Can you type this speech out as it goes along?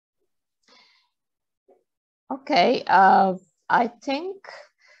Okay, I think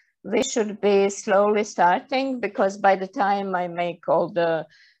we should be slowly starting, because by the time I make all the,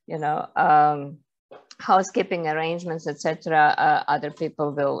 housekeeping arrangements, etc., other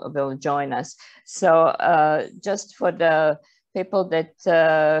people will join us. So just for the people that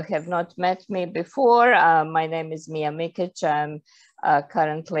have not met me before, my name is Mija Mikic. I'm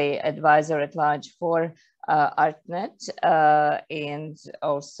currently advisor at large for ARTNeT, and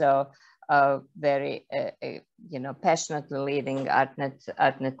also very, passionately leading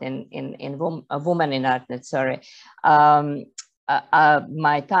ARTNeT in Women in ARTNeT. Sorry.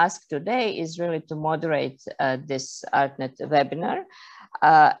 My task today is really to moderate this ARTNeT webinar.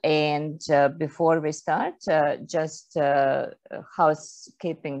 And before we start, just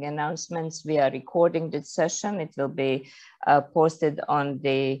housekeeping announcements. We are recording this session. It will be posted on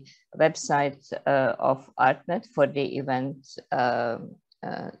the website of ARTNeT for the event,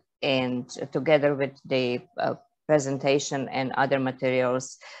 and together with the presentation and other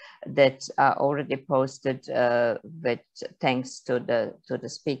materials that are already posted, with thanks to the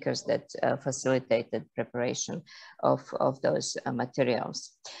speakers that facilitated preparation of those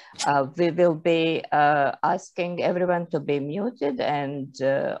materials. We will be asking everyone to be muted and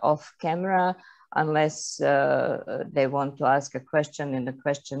off camera unless they want to ask a question in the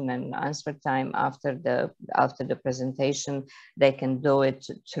question and answer time after the presentation. They can do it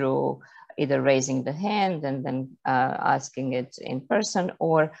through either raising the hand and then asking it in person,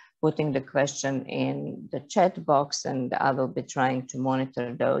 or putting the question in the chat box, and I will be trying to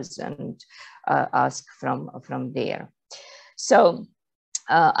monitor those and ask from there. So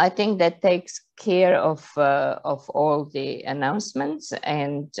I think that takes care of all the announcements,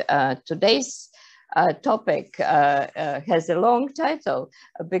 and today's topic has a long title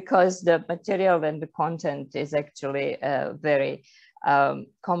because the material and the content is actually very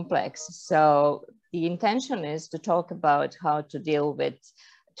complex. So the intention is to talk about how to deal with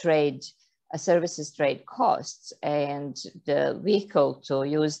services trade costs, and the vehicle to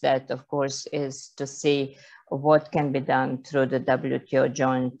use that, of course, is to see what can be done through the WTO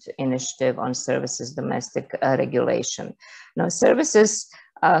Joint Initiative on Services Domestic Regulation. Now, services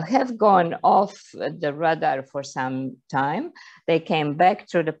have gone off the radar for some time. They came back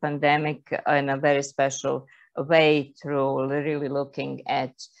through the pandemic in a very special way through really looking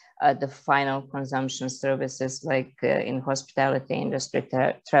at the final consumption services like in hospitality industry,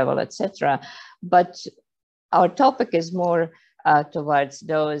 travel, etc. But our topic is more towards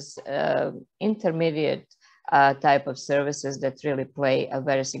those intermediate type of services that really play a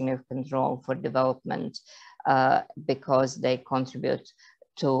very significant role for development because they contribute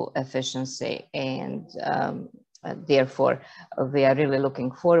to efficiency, and therefore we are really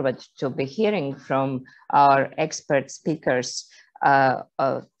looking forward to be hearing from our expert speakers for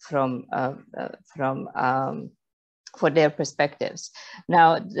their perspectives.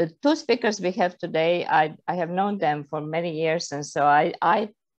 Now, the two speakers we have today, I have known them for many years, and so I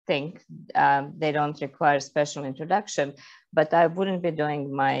think they don't require special introduction, but I wouldn't be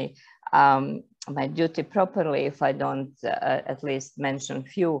doing my my duty properly if I don't at least mention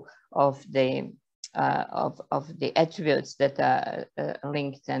few of the attributes that are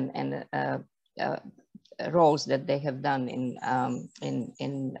linked and roles that they have done and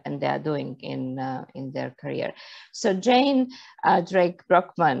they are doing in their career. So Jane Drake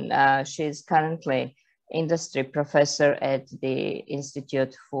Brockman, she's currently industry professor at the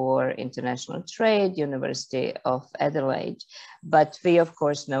Institute for International Trade, University of Adelaide. But we, of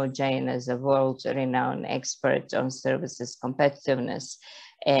course, know Jane as a world-renowned expert on services competitiveness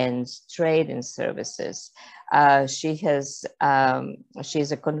and trade in services. She's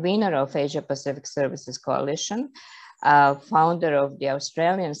a convener of Asia Pacific Services Coalition, founder of the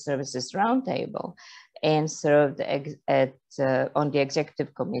Australian Services Roundtable, and served on the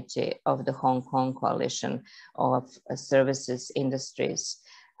executive committee of the Hong Kong Coalition of Services Industries.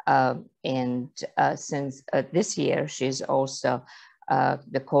 And since this year, she's also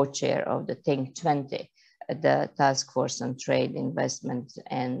the co-chair of the Think 20, the Task Force on Trade, Investment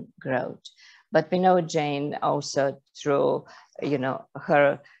and Growth. But we know Jane also through,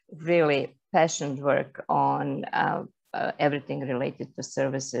 her really passionate work on everything related to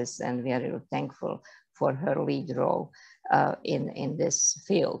services, and we are really thankful for her lead role in this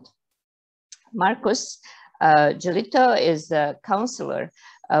field. Marcus Giolito is a counselor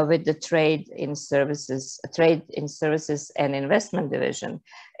with the Trade in Services and Investment Division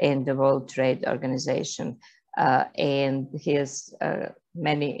in the World Trade Organization, and he has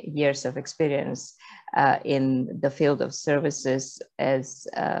many years of experience in the field of services as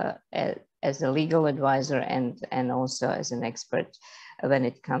a legal advisor and also as an expert when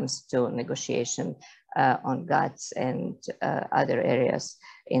it comes to negotiation on GATS and other areas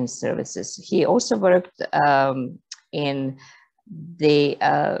in services. He also worked in the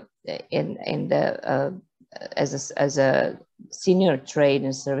as a senior trade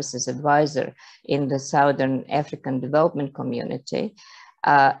and services advisor in the Southern African Development Community.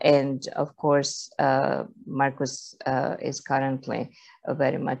 And of course, Marcus is currently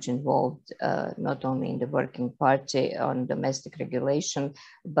very much involved, not only in the Working Party on domestic regulation,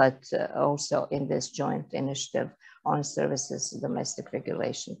 but also in this joint initiative on services domestic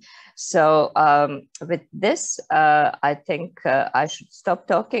regulation. So with this, I think I should stop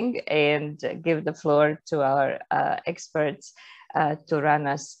talking and give the floor to our experts to run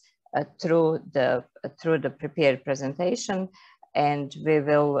us through the prepared presentation. And we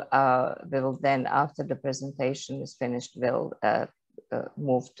will then, after the presentation is finished, we'll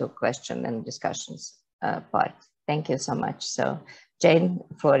move to question and discussions part. Thank you so much. So Jane,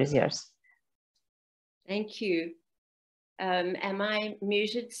 the floor is yours. Thank you. Am I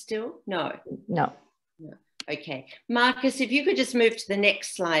muted still? No. No. No. Okay. Marcus, if you could just move to the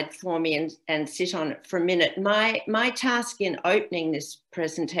next slide for me and sit on it for a minute. My task in opening this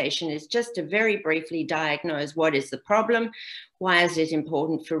presentation is just to very briefly diagnose what is the problem, why is it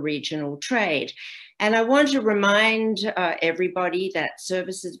important for regional trade. And I want to remind everybody that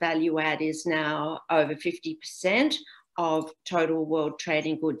services value add is now over 50% of total world trade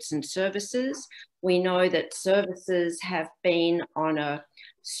in goods and services. We know that services have been on a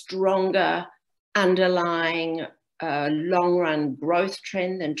stronger underlying long-run growth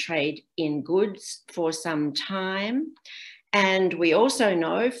trend than trade in goods for some time. And we also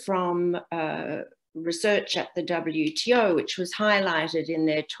know from research at the WTO, which was highlighted in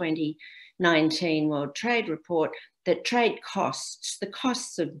their 2019 World Trade Report, that trade costs, the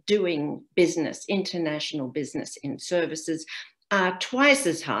costs of doing business, international business in services, are twice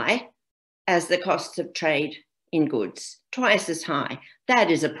as high as the costs of trade in goods, twice as high.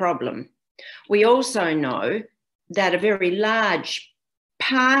 That is a problem. We also know that a very large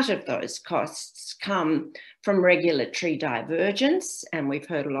part of those costs come from regulatory divergence, and we've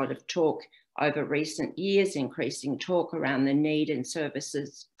heard a lot of talk over recent years, increasing talk around the need in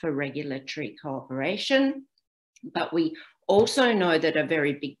services for regulatory cooperation. But we also know that a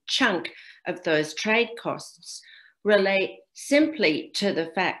very big chunk of those trade costs relate simply to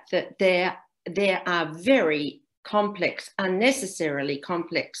the fact that there are very complex, unnecessarily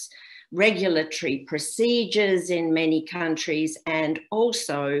complex regulatory procedures in many countries, and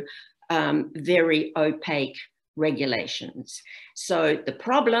also very opaque regulations. So the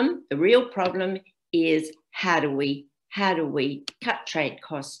problem, the real problem, is how do we cut trade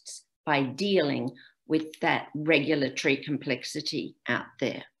costs by dealing with that regulatory complexity out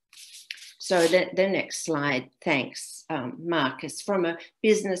there. So the next slide, thanks, Marcus. From a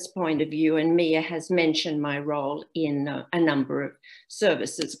business point of view, and Mia has mentioned my role in a number of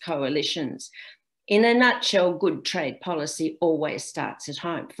services coalitions. In a nutshell, good trade policy always starts at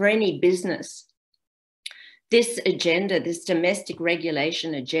home. For any business, this agenda, this domestic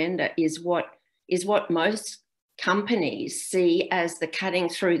regulation agenda, is what most companies see as the cutting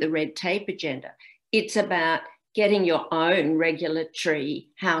through the red tape agenda. It's about getting your own regulatory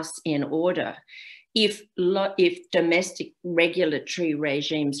house in order. If domestic regulatory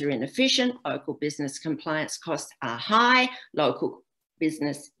regimes are inefficient, local business compliance costs are high, local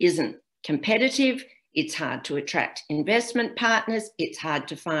business isn't competitive, it's hard to attract investment partners, it's hard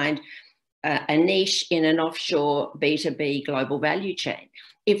to find a niche in an offshore B2B global value chain.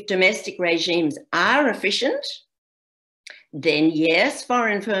 If domestic regimes are efficient, then yes,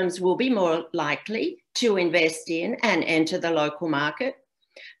 foreign firms will be more likely to invest in and enter the local market.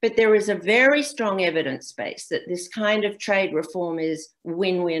 But there is a very strong evidence base that this kind of trade reform is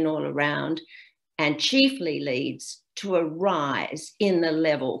win-win all around, and chiefly leads to a rise in the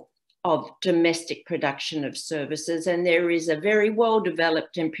level of domestic production of services. And there is a very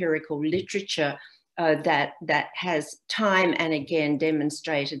well-developed empirical literature that has time and again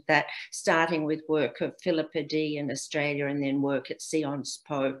demonstrated that, starting with work of Philippa D in Australia and then work at Sciences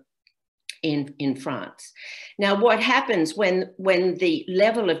Po in France. Now, what happens when the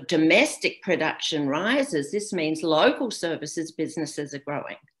level of domestic production rises? This means local services businesses are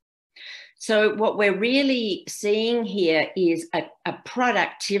growing. So what we're really seeing here is a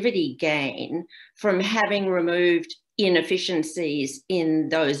productivity gain from having removed inefficiencies in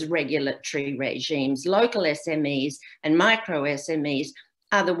those regulatory regimes. Local SMEs and micro SMEs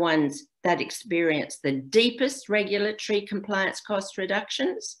are the ones that experience the deepest regulatory compliance cost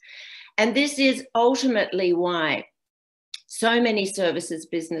reductions. And this is ultimately why So many services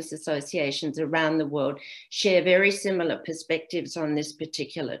business associations around the world share very similar perspectives on this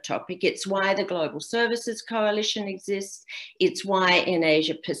particular topic. It's why the Global Services Coalition exists. It's why in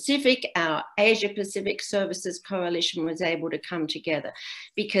Asia Pacific, our Asia Pacific Services Coalition was able to come together,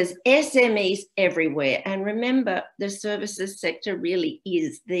 because SMEs everywhere, and remember, the services sector really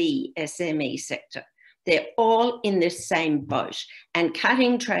is the SME sector. They're all in the same boat, and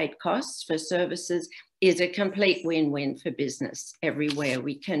cutting trade costs for services is a complete win-win for business everywhere.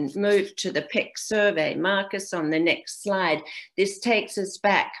 We can move to the PEC survey. Marcus, on the next slide. This takes us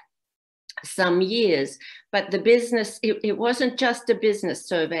back some years, but the business, it wasn't just a business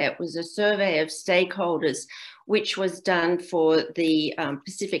survey, it was a survey of stakeholders, which was done for the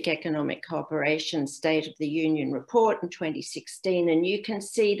Pacific Economic Cooperation State of the Union report in 2016. And you can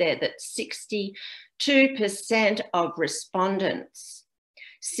see there that 62% of respondents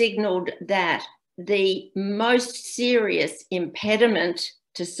signaled that the most serious impediment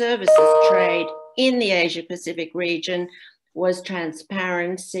to services trade in the Asia Pacific region was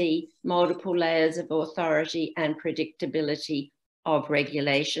transparency, multiple layers of authority, and predictability of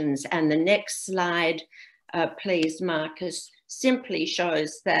regulations. And the next slide, please, Marcus, simply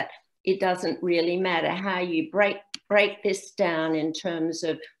shows that it doesn't really matter how you break this down in terms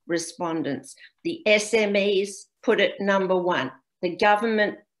of respondents. The SMEs put it number one. The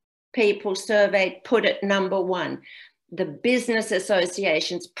government people surveyed put it number one. The business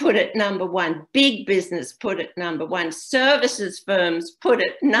associations put it number one. Big business put it number one. Services firms put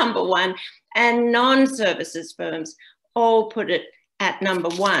it number one. And non-services firms all put it at number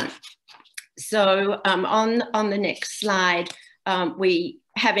one. So on the next slide,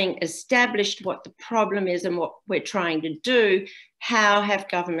 having established what the problem is and what we're trying to do, how have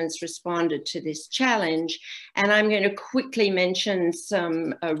governments responded to this challenge? And I'm going to quickly mention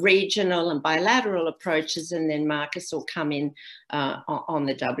some regional and bilateral approaches, and then Marcus will come in on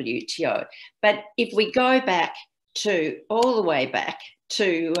the WTO. But if we go back to, all the way back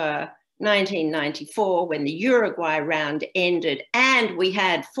to 1994, when the Uruguay round ended, and we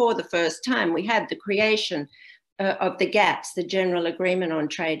had, for the first time, we had the creation of the GATS, the General Agreement on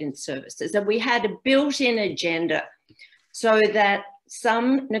Trade and Services, and we had a built-in agenda so that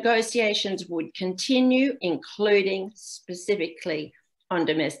some negotiations would continue, including specifically on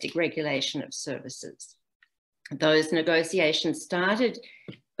domestic regulation of services. Those negotiations started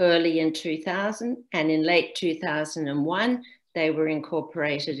early in 2000, and in late 2001, they were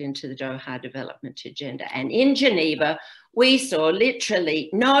incorporated into the Doha Development Agenda. And in Geneva, we saw literally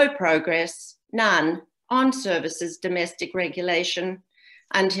no progress, none, on services domestic regulation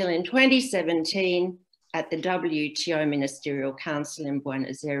until in 2017, at the WTO Ministerial Council in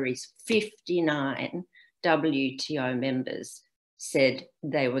Buenos Aires, 59 WTO members said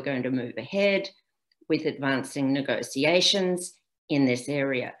they were going to move ahead with advancing negotiations in this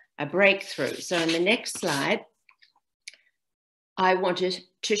area, a breakthrough. So in the next slide, I wanted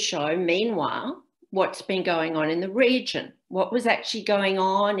to show, meanwhile, what's been going on in the region, what was actually going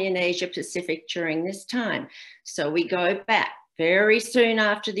on in Asia Pacific during this time. So we go back. Very soon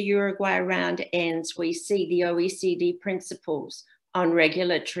after the Uruguay round ends, we see the OECD principles on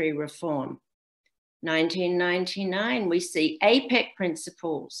regulatory reform. 1999, we see APEC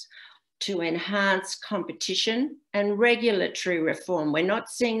principles to enhance competition and regulatory reform. We're not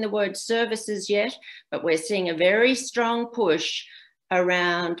seeing the word services yet, but we're seeing a very strong push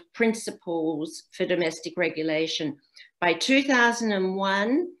around principles for domestic regulation. By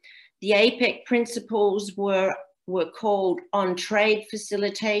 2001, the APEC principles were called on trade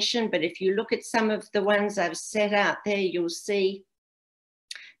facilitation, but if you look at some of the ones I've set out there, you'll see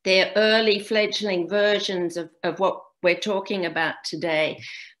they're early fledgling versions of what we're talking about today.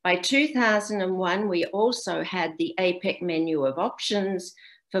 By 2001, we also had the APEC menu of options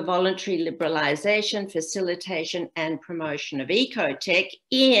for voluntary liberalisation, facilitation and promotion of ecotech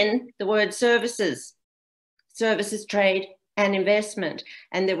in the word services, trade and investment.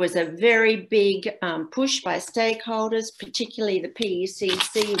 And there was a very big push by stakeholders, particularly the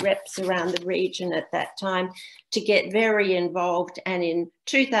PECC reps around the region at that time, to get very involved. And in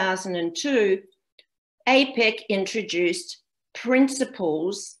 2002, APEC introduced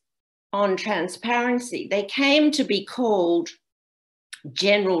principles on transparency. They came to be called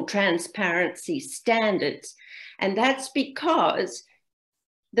General Transparency Standards. And that's because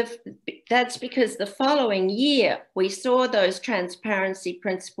the following year, we saw those transparency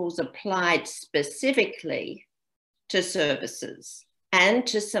principles applied specifically to services and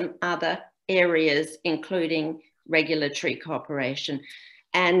to some other areas, including regulatory cooperation.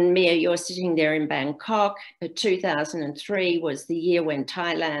 And Mia, you're sitting there in Bangkok. 2003 was the year when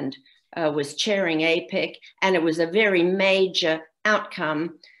Thailand was chairing APEC, and it was a very major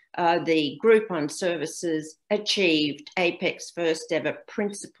outcome. The Group on Services achieved APEC's first ever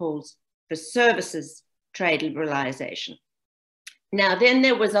principles for services trade liberalisation. Now, then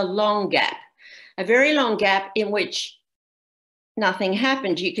there was a long gap, a very long gap in which nothing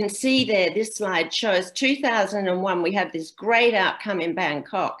happened. You can see there, this slide shows 2001, we have this great outcome in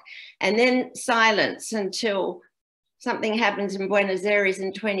Bangkok, and then silence until something happens in Buenos Aires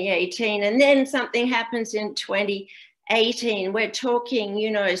in 2018, and then something happens in 2018. We're talking,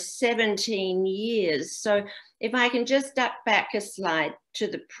 you know, 17 years. So if I can just duck back a slide to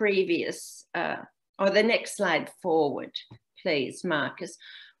the previous, or the next slide forward, please, Marcus.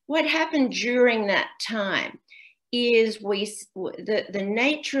 What happened during that time is the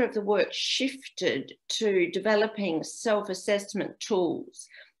nature of the work shifted to developing self-assessment tools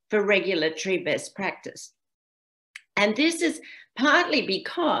for regulatory best practice. And this is partly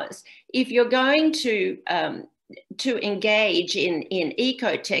because if you're going to engage in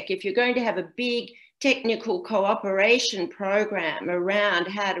ecotech, if you're going to have a big technical cooperation program around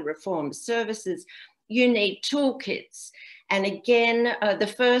how to reform services, you need toolkits. And again,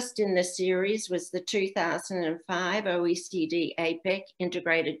 the first in the series was the 2005 OECD APEC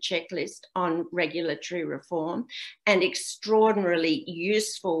Integrated Checklist on Regulatory Reform, an extraordinarily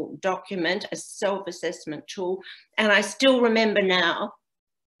useful document, a self-assessment tool. And I still remember now,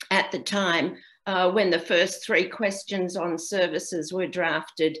 at the time, when the first 3 questions on services were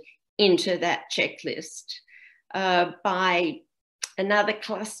drafted into that checklist. By another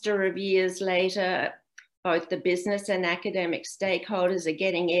cluster of years later, both the business and academic stakeholders are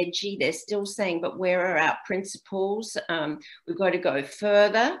getting edgy. They're still saying, but where are our principles? We've got to go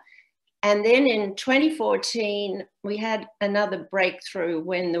further. And then in 2014, we had another breakthrough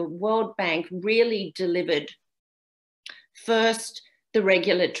when the World Bank really delivered first the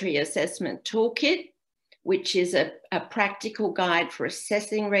Regulatory Assessment Toolkit, which is a practical guide for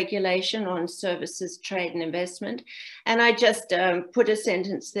assessing regulation on services, trade and investment. And I just put a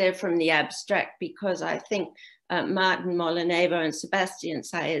sentence there from the abstract because I think Martin Molinevo and Sebastian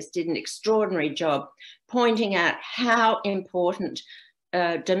Saez did an extraordinary job pointing out how important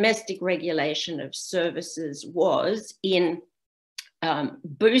domestic regulation of services was in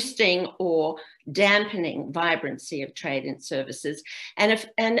boosting or dampening vibrancy of trade and services.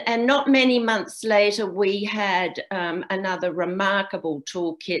 And not many months later, we had another remarkable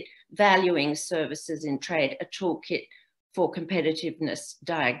toolkit valuing services in trade, a toolkit for competitiveness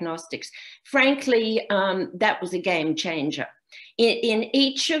diagnostics. Frankly, that was a game changer. In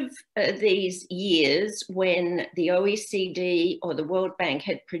each of these years, when the OECD or the World Bank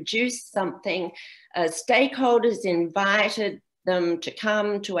had produced something, stakeholders invited them to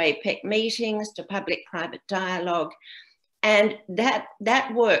come to APEC meetings, to public-private dialogue. And that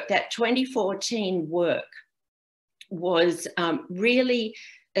work, that 2014 work, was really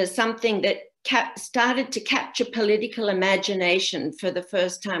something that started to capture political imagination for the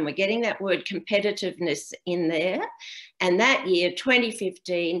first time. We're getting that word competitiveness in there. And that year,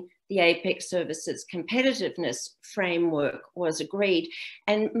 2015, the APEC Services Competitiveness Framework was agreed.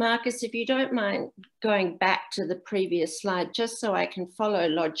 And Marcus, if you don't mind going back to the previous slide, just so I can follow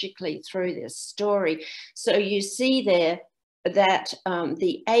logically through this story. So you see there that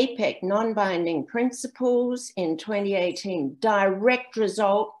the APEC non-binding principles in 2018, direct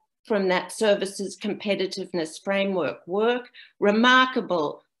result from that services competitiveness framework work,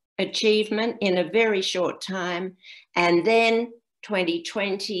 remarkable achievement in a very short time. And then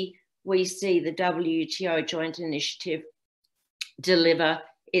 2020, we see the WTO joint initiative deliver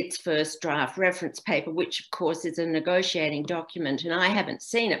its first draft reference paper, which of course is a negotiating document. And I haven't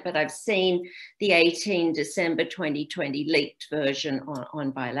seen it, but I've seen the 18 December 2020 leaked version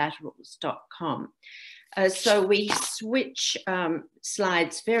on bilaterals.com. So we switch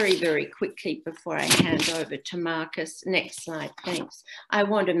slides very, very quickly before I hand over to Marcus. Next slide, thanks. I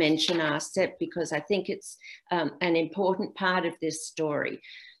want to mention ARTNeT because I think it's an important part of this story.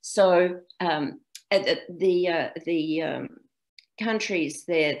 So the countries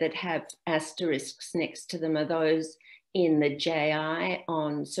there that have asterisks next to them are those in the JI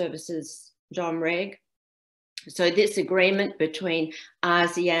on services DOMREG. So this agreement between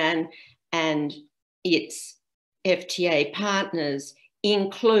ASEAN and its FTA partners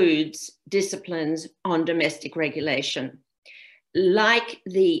includes disciplines on domestic regulation. Like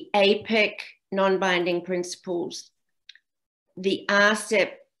the APEC non-binding principles, the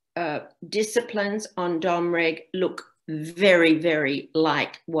RCEP disciplines on DOMREG look very, very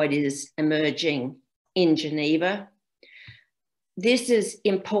like what is emerging in Geneva. This is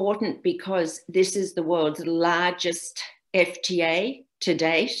important because this is the world's largest FTA to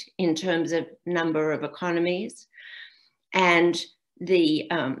date in terms of number of economies. And the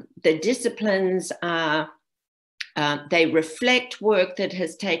disciplines are, they reflect work that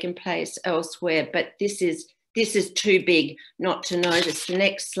has taken place elsewhere, but this is too big not to notice. The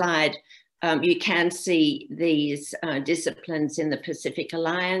next slide, you can see these disciplines in the Pacific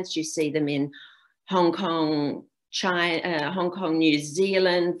Alliance. You see them in Hong Kong, China, Hong Kong, New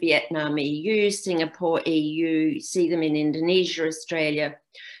Zealand, Vietnam, EU, Singapore, EU. You see them in Indonesia, Australia.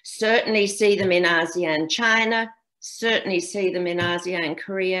 Certainly see them in ASEAN, China. Certainly see them in ASEAN,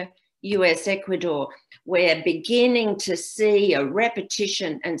 Korea, US, Ecuador. We're beginning to see a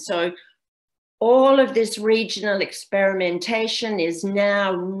repetition. And so all of this regional experimentation is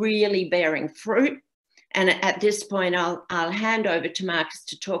now really bearing fruit. And at this point, I'll hand over to Marcus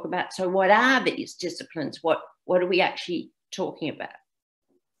to talk about, so what are these disciplines? What are we actually talking about?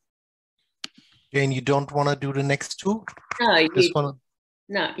 Jane, you don't want to do the next two? No,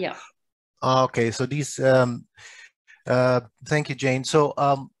 no, yeah. Okay, so these, thank you, Jane. So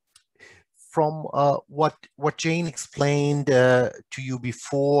from what Jane explained to you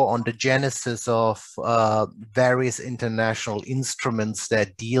before on the genesis of various international instruments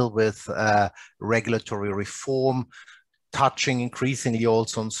that deal with regulatory reform, touching increasingly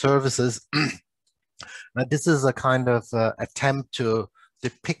also on services. Now, this is a kind of attempt to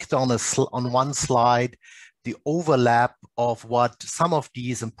depict on one slide the overlap of what some of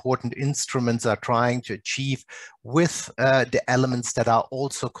these important instruments are trying to achieve with the elements that are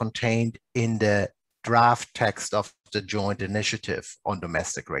also contained in the draft text of the joint initiative on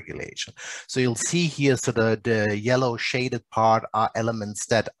domestic regulation. So you'll see here, so the yellow shaded part are elements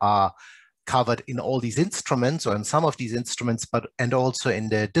that are covered in all these instruments, or in some of these instruments, and also in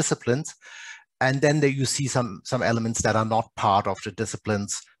the disciplines. And then there you see some elements that are not part of the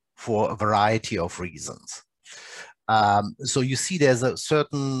disciplines for a variety of reasons. So you see there's a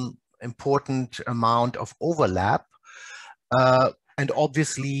certain important amount of overlap. And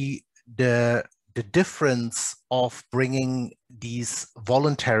obviously the difference of bringing these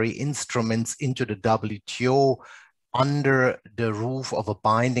voluntary instruments into the WTO under the roof of a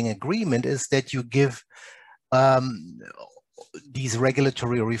binding agreement is that you give these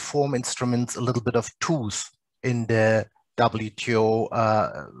regulatory reform instruments a little bit of tooth in the WTO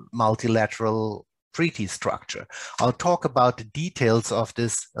multilateral treaty structure. I'll talk about the details of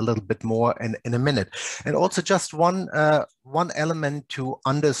this a little bit more in a minute. And also just one element to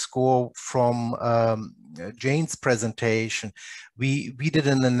underscore from Jane's presentation. We did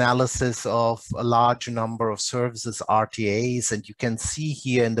an analysis of a large number of services, RTAs, and you can see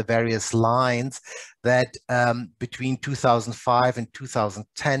here in the various lines that between 2005 and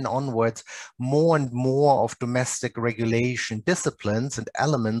 2010 onwards, more and more of domestic regulation disciplines and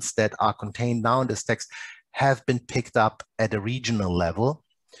elements that are contained now in this text have been picked up at a regional level.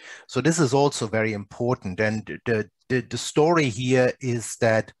 So this is also very important. And the story here is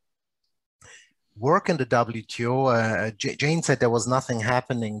that work in the WTO, Jane said there was nothing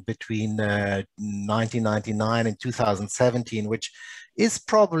happening between 1999 and 2017, which is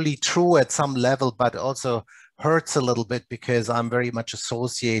probably true at some level, but also hurts a little bit because I'm very much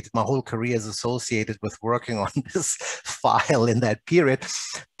associated, my whole career is associated with working on this file in that period.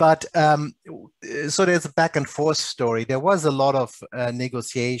 But so there's a back and forth story. There was a lot of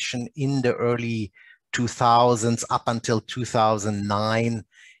negotiation in the early 2000s up until 2009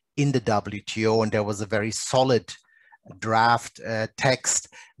 in the WTO, and there was a very solid draft text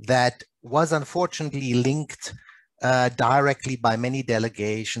that was unfortunately linked directly by many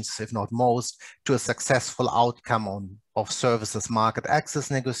delegations, if not most, to a successful outcome of services market access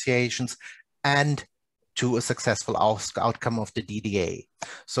negotiations and to a successful outcome of the DDA.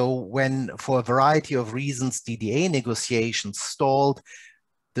 So when, for a variety of reasons, DDA negotiations stalled,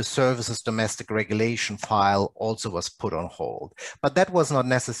 the services domestic regulation file also was put on hold. But that was not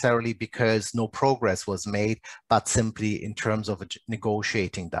necessarily because no progress was made, but simply in terms of a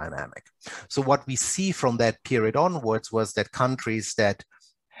negotiating dynamic. So what we see from that period onwards was that countries that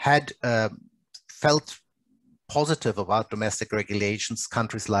had felt positive about domestic regulations,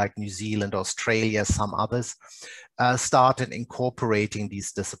 countries like New Zealand, Australia, some others, started incorporating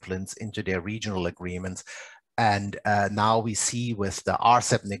these disciplines into their regional agreements. And now we see with the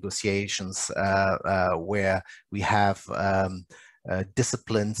RCEP negotiations where we have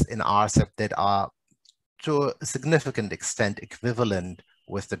disciplines in RCEP that are to a significant extent equivalent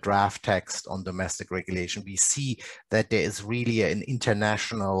with the draft text on domestic regulation. We see that there is really an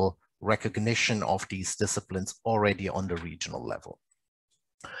international recognition of these disciplines already on the regional level.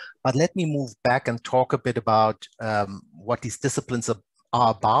 But let me move back and talk a bit about what these disciplines are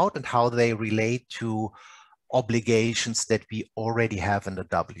about and how they relate to obligations that we already have in the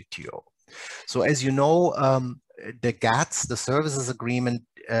WTO. So as you know, the GATS, the Services Agreement,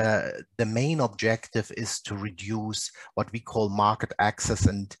 the main objective is to reduce what we call market access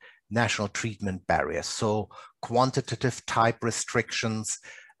and national treatment barriers. So quantitative type restrictions,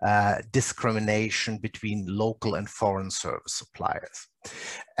 discrimination between local and foreign service suppliers.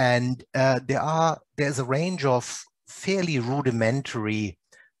 And there's a range of fairly rudimentary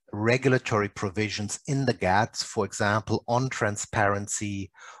regulatory provisions in the GATS, for example, on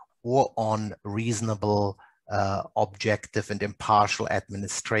transparency or on reasonable, objective and impartial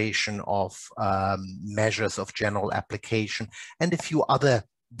administration of measures of general application, and a few other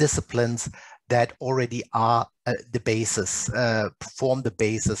disciplines that already are the basis, form the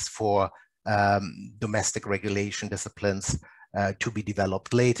basis for domestic regulation disciplines to be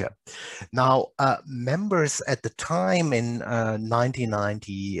developed later. Now, members at the time in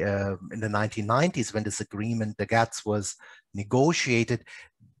 1990, in the 1990s, when this agreement, the GATS, was negotiated,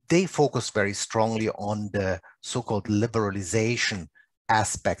 they focused very strongly on the so-called liberalization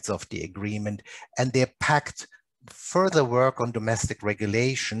aspects of the agreement, and they packed further work on domestic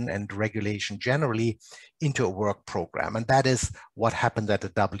regulation and regulation generally into a work program. And that is what happened at the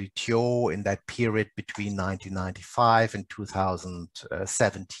WTO in that period between 1995 and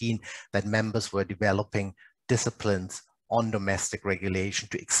 2017, that members were developing disciplines on domestic regulation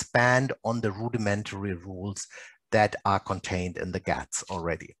to expand on the rudimentary rules that are contained in the GATS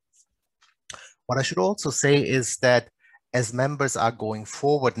already. What I should also say is that as members are going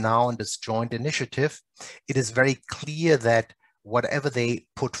forward now in this joint initiative, it is very clear that whatever they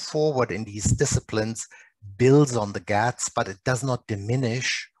put forward in these disciplines builds on the GATS, but it does not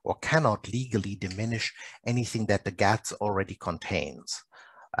diminish or cannot legally diminish anything that the GATS already contains.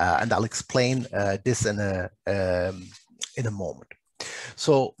 And I'll explain this in a moment.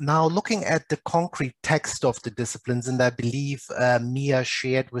 So now looking at the concrete text of the disciplines, and I believe Mia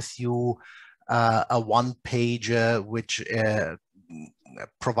shared with you a one-pager which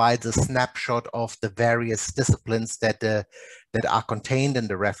provides a snapshot of the various disciplines that are contained in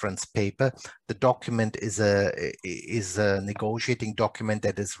the reference paper. The document is a negotiating document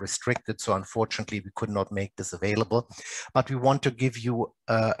that is restricted, so unfortunately we could not make this available. But we want to give you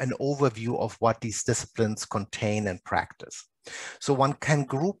an overview of what these disciplines contain and practice. So one can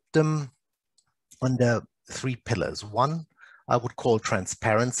group them under three pillars. One I would call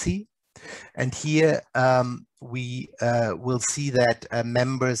transparency. And here we will see that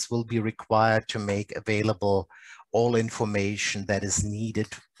members will be required to make available all information that is needed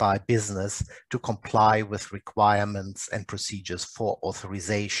by business to comply with requirements and procedures for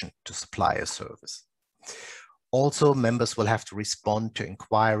authorization to supply a service. Also, members will have to respond to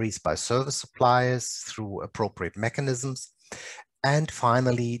inquiries by service suppliers through appropriate mechanisms. And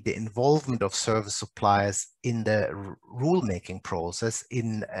finally, the involvement of service suppliers in the rulemaking process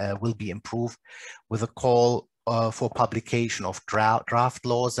will be improved with a call for publication of draft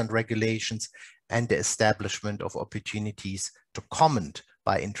laws and regulations and the establishment of opportunities to comment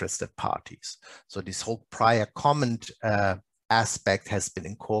by interested parties. So this whole prior comment aspect has been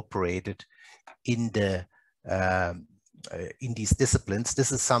incorporated in these disciplines.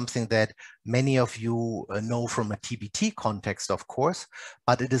 This is something that many of you know from a TBT context, of course,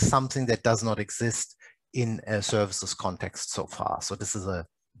 but it is something that does not exist in a services context so far. So this is a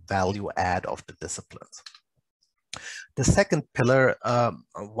value add of the disciplines. The second pillar,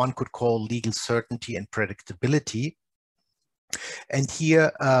 one could call legal certainty and predictability. And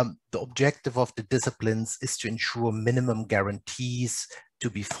here, the objective of the disciplines is to ensure minimum guarantees to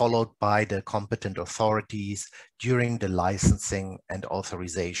be followed by the competent authorities during the licensing and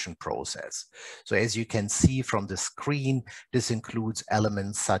authorization process. So as you can see from the screen, this includes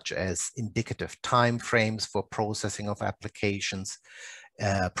elements such as indicative timeframes for processing of applications,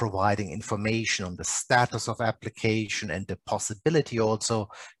 providing information on the status of application and the possibility also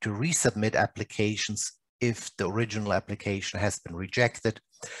to resubmit applications if the original application has been rejected,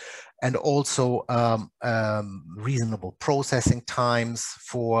 and also reasonable processing times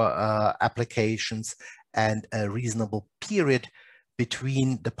for applications and a reasonable period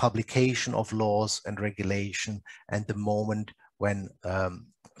between the publication of laws and regulation and the moment when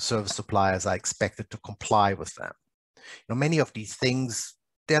service suppliers are expected to comply with them. You know, many of these things,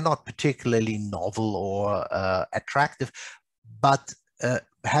 they're not particularly novel or attractive, but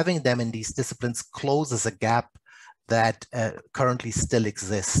having them in these disciplines closes a gap that currently still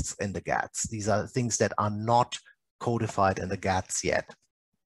exists in the GATS. These are things that are not codified in the GATS yet.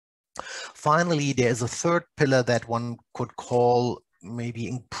 Finally, there is a third pillar that one could call maybe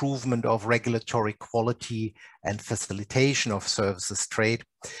improvement of regulatory quality and facilitation of services trade.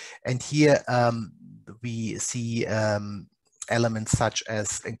 And here, the we see elements such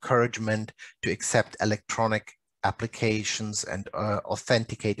as encouragement to accept electronic applications and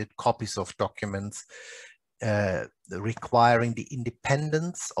authenticated copies of documents, requiring the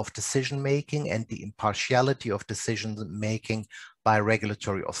independence of decision-making and the impartiality of decision-making by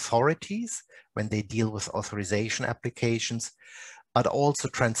regulatory authorities when they deal with authorization applications, but also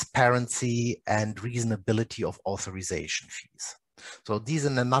transparency and reasonability of authorization fees. So these,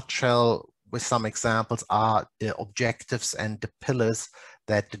 in a nutshell, with some examples, are the objectives and the pillars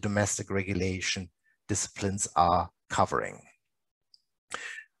that the domestic regulation disciplines are covering.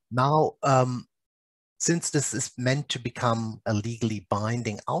 Now, since this is meant to become a legally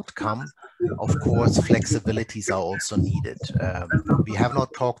binding outcome, of course, flexibilities are also needed. We have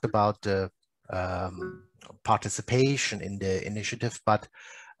not talked about the participation in the initiative, but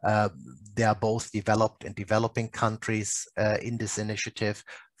there are both developed and developing countries in this initiative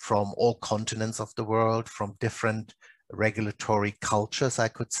from all continents of the world, from different regulatory cultures, I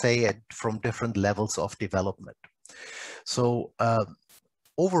could say, and from different levels of development. So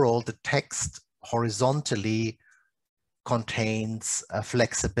overall, the text horizontally contains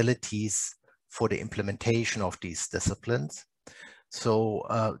flexibilities for the implementation of these disciplines.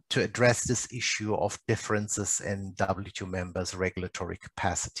 So to address this issue of differences in WTO members' regulatory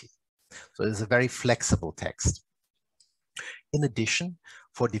capacity. So it's a very flexible text. In addition,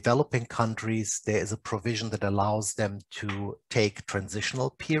 for developing countries, there is a provision that allows them to take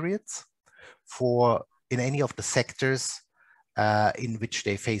transitional periods in any of the sectors in which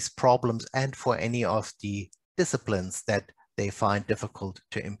they face problems and for any of the disciplines that they find difficult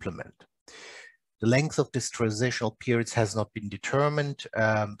to implement. The length of this transitional periods has not been determined.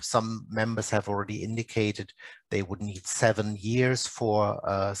 Some members have already indicated they would need 7 years for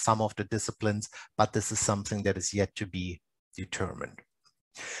some of the disciplines, but this is something that is yet to be determined.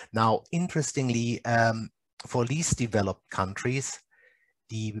 Now, interestingly, for least developed countries,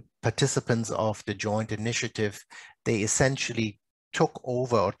 the participants of the joint initiative, they essentially took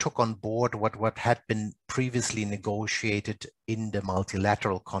over or took on board what had been previously negotiated in the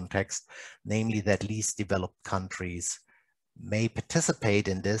multilateral context, namely that least developed countries may participate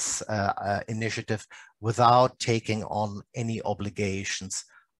in this initiative without taking on any obligations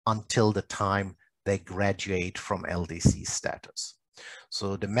until the time they graduate from LDC status.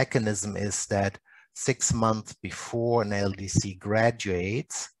 So the mechanism is that 6 months before an LDC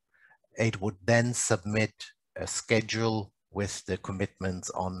graduates, it would then submit a schedule with the commitments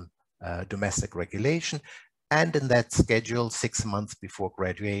on domestic regulation. And in that schedule, 6 months before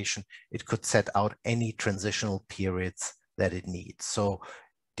graduation, it could set out any transitional periods that it needs. So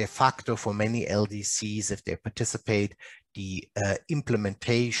de facto for many LDCs, if they participate, the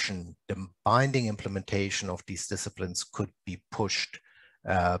implementation, the binding implementation of these disciplines could be pushed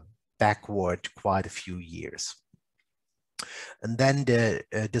backward quite a few years. And then the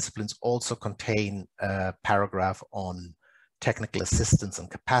disciplines also contain a paragraph on technical assistance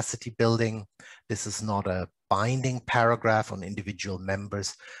and capacity building. This is not a binding paragraph on individual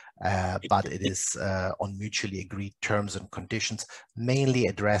members, but it is on mutually agreed terms and conditions, mainly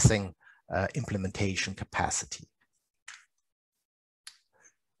addressing implementation capacity.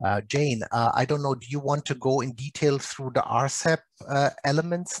 Jane, I don't know, do you want to go in detail through the RCEP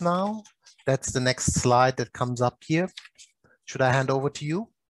elements now? That's the next slide that comes up here. Should I hand over to you?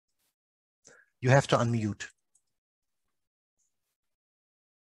 You have to unmute.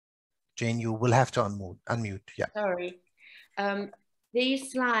 Jane, you will have to unmute. Yeah. Sorry.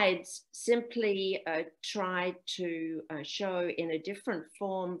 These slides simply try to show in a different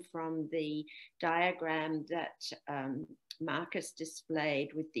form from the diagram that Marcus displayed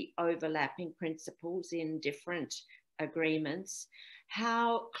with the overlapping principles in different agreements,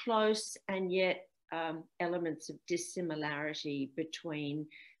 how close and yet elements of dissimilarity between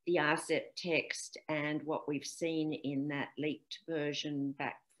the RCEP text and what we've seen in that leaked version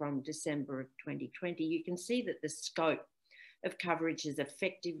back from December of 2020. You can see that the scope of coverage is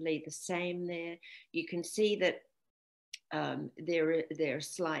effectively the same there. You can see that there are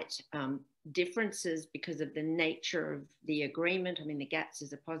slight differences because of the nature of the agreement. I mean, the GATS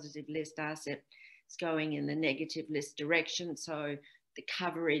is a positive list, RCEP is going in the negative list direction, so the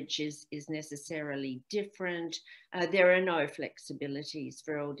coverage is necessarily different. There are no flexibilities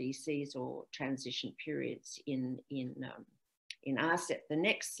for LDCs or transition periods in RCEP. The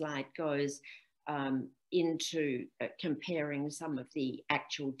next slide goes into comparing some of the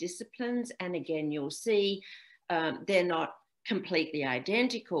actual disciplines. And again, you'll see they're not completely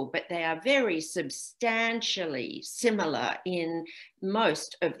identical, but they are very substantially similar in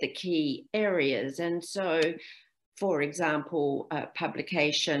most of the key areas. And so, for example,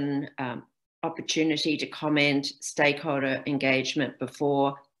 publication opportunity to comment, stakeholder engagement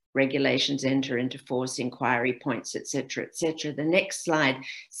before regulations enter into force, inquiry points, etc., etc. The next slide,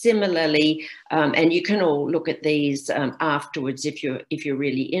 similarly, and you can all look at these afterwards if you're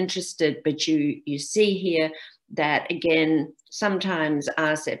really interested. But you see here that again, sometimes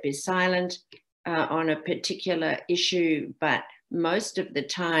ARCEP is silent on a particular issue, but most of the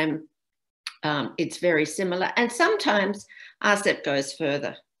time it's very similar, and sometimes ARCEP goes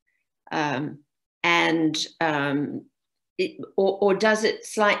further. Or does it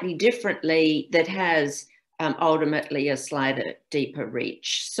slightly differently that has ultimately a slightly deeper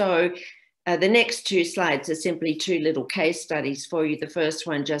reach. So the next two slides are simply two little case studies for you. The first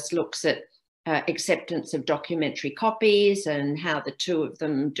one just looks at acceptance of documentary copies and how the two of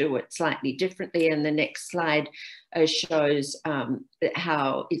them do it slightly differently. And the next slide shows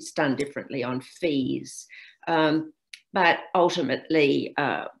how it's done differently on fees. But ultimately,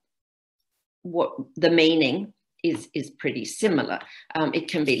 what the meaning is pretty similar. It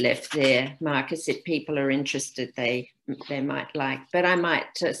can be left there, Marcus, if people are interested, they might like. But I might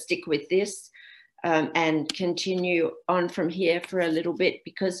stick with this and continue on from here for a little bit,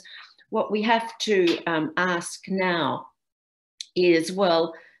 because what we have to ask now is,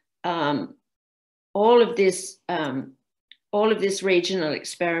 well, all of this regional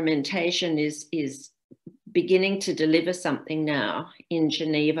experimentation is beginning to deliver something now in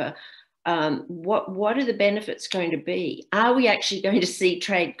Geneva. What are the benefits going to be? Are we actually going to see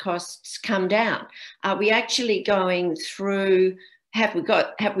trade costs come down? Are we actually going through, have we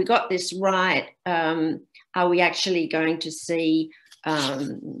got this right? Are we actually going to see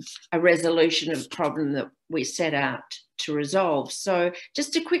a resolution of the problem that we set out to resolve? So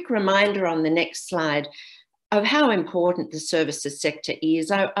just a quick reminder on the next slide of how important the services sector is.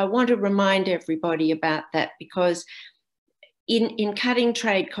 I want to remind everybody about that, because in cutting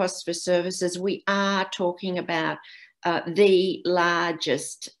trade costs for services, we are talking about the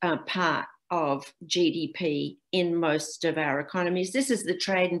largest part of GDP in most of our economies. This is the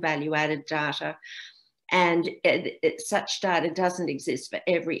trade and value added data. And such data doesn't exist for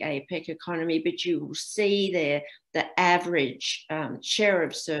every APEC economy, but you will see there the average share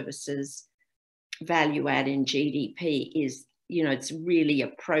of services value add in GDP is, you know, it's really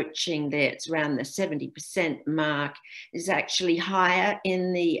approaching there. It's around the 70% mark. Is actually higher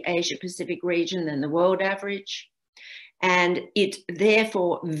in the Asia Pacific region than the world average. And it's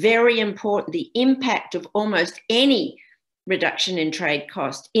therefore very important. The impact of almost any reduction in trade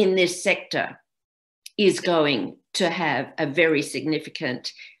cost in this sector is going to have a very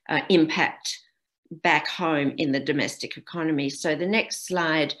significant impact back home in the domestic economy. So the next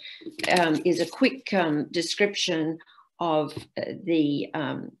slide is a quick description of the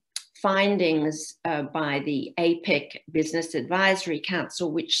findings by the APEC Business Advisory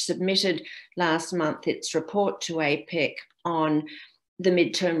Council, which submitted last month its report to APEC on the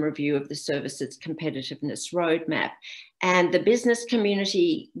midterm review of the services competitiveness roadmap. And the business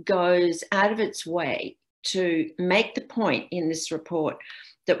community goes out of its way to make the point in this report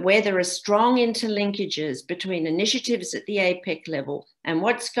that where there are strong interlinkages between initiatives at the APEC level and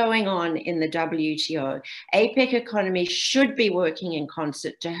what's going on in the WTO, APEC economies should be working in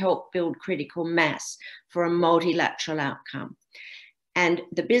concert to help build critical mass for a multilateral outcome. And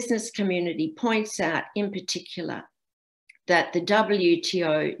the business community points out in particular that the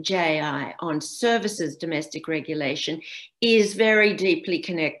WTO JI on services domestic regulation is very deeply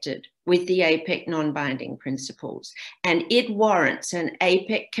connected with the APEC non-binding principles, and it warrants an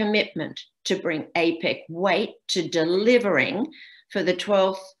APEC commitment to bring APEC weight to delivering for the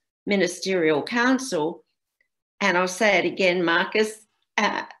 12th Ministerial Council. And I'll say it again, Marcus,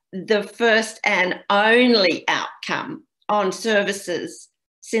 the first and only outcome on services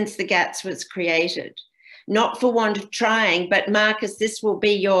since the GATS was created. Not for want of trying, but Marcus, this will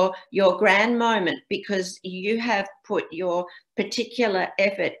be your grand moment, because you have put your particular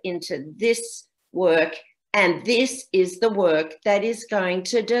effort into this work, and this is the work that is going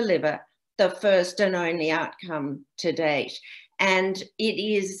to deliver the first and only outcome to date. And it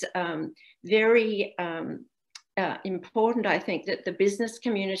is very important, I think, that the business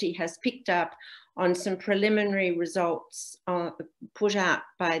community has picked up on some preliminary results put out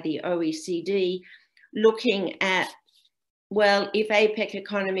by the OECD, looking at, well, if APEC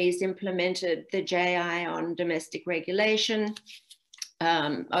economies implemented the JI on domestic regulation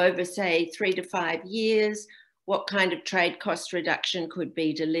over, say, 3 to 5 years, what kind of trade cost reduction could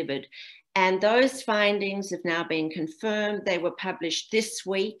be delivered? And those findings have now been confirmed. They were published this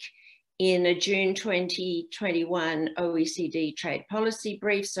week in a June 2021 OECD trade policy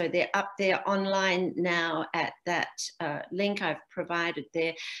brief. So they're up there online now at that link I've provided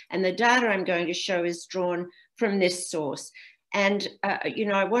there. And the data I'm going to show is drawn from this source. And, you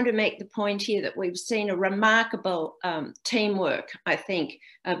know, I want to make the point here that we've seen a remarkable teamwork, I think,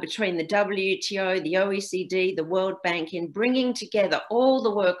 between the WTO, the OECD, the World Bank in bringing together all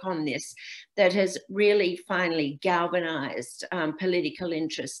the work on this that has really finally galvanized political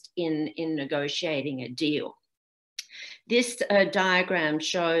interest in negotiating a deal. This diagram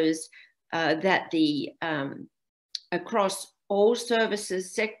shows that the across all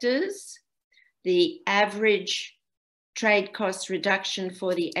services sectors, the average trade cost reduction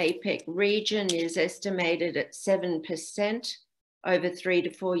for the APEC region is estimated at 7% over 3 to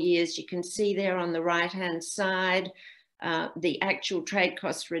 4 years. You can see there on the right-hand side, the actual trade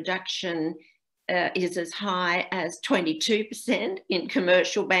cost reduction is as high as 22% in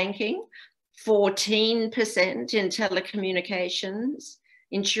commercial banking, 14% in telecommunications,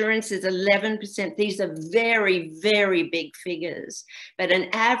 insurance is 11%. These are very, very big figures, but an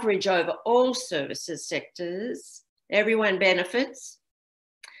average over all services sectors, everyone benefits,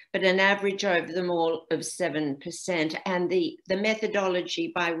 but an average over them all of 7%. And the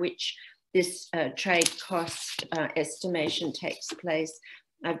methodology by which this trade cost estimation takes place,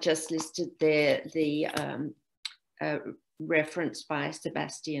 I've just listed there the reference by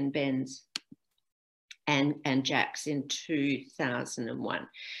Sebastian Benz and Jacks in 2001.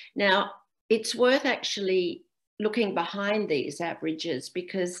 Now, it's worth actually looking behind these averages,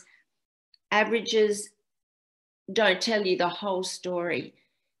 because averages don't tell you the whole story.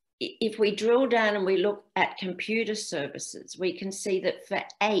 If we drill down and we look at computer services, we can see that for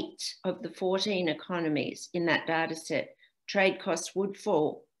 8 of the 14 economies in that data set, trade costs would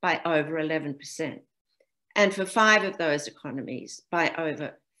fall by over 11%. And for 5 of those economies, by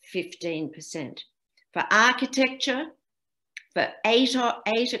over 15%. For architecture, for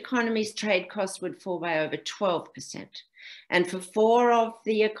 8 economies, trade costs would fall by over 12%. And for 4 of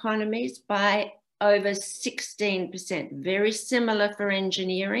the economies, by over 16%. Very similar for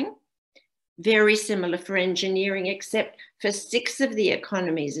engineering. Very similar for engineering, except for 6 of the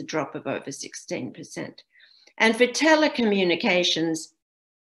economies, a drop of over 16%. And for telecommunications,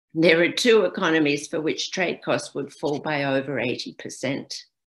 there are 2 economies for which trade costs would fall by over 80%.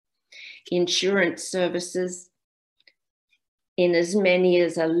 Insurance services, in as many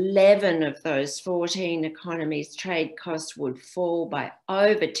as 11 of those 14 economies, trade costs would fall by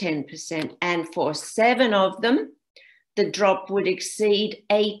over 10%. And for 7 of them, the drop would exceed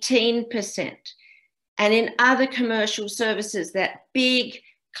 18%. And in other commercial services, that big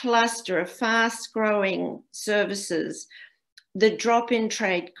cluster of fast-growing services, the drop in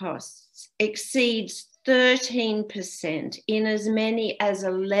trade costs exceeds 13% in as many as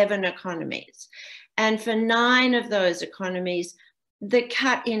 11 economies. And for 9 of those economies, the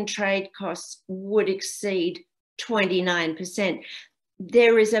cut in trade costs would exceed 29%.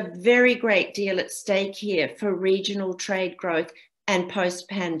 There is a very great deal at stake here for regional trade growth and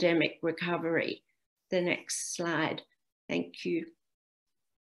post-pandemic recovery. The next slide. Thank you.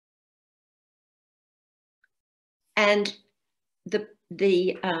 And the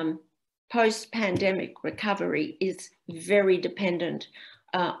post-pandemic recovery is very dependent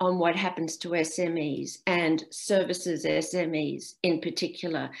on what happens to SMEs and services SMEs in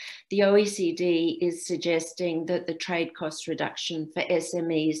particular. The OECD is suggesting that the trade cost reduction for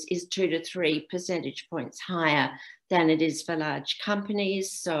SMEs is 2 to 3 percentage points higher than it is for large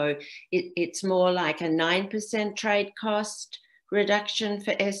companies. So it's more like a 9% trade cost reduction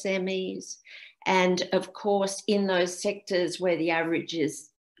for SMEs. And of course, in those sectors where the average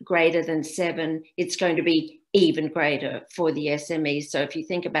is greater than 7, it's going to be even greater for the SMEs. So if you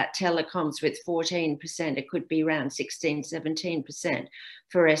think about telecoms with 14%, it could be around 16, 17%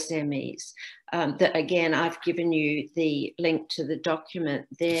 for SMEs. Again, I've given you the link to the document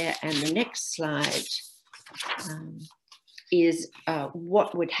there. And the next slide is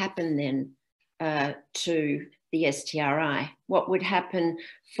what would happen then to the STRI? What would happen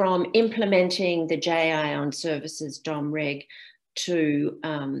from implementing the JI on services DOM-REG to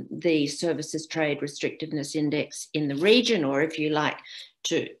the Services Trade Restrictiveness Index in the region, or if you like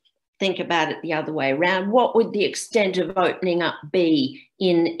to think about it the other way around, what would the extent of opening up be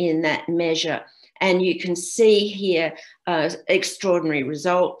in that measure? And you can see here extraordinary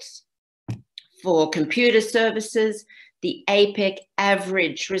results. For computer services, the APEC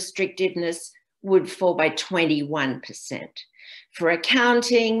average restrictiveness would fall by 21%. For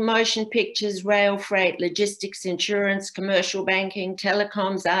accounting, motion pictures, rail freight, logistics, insurance, commercial banking,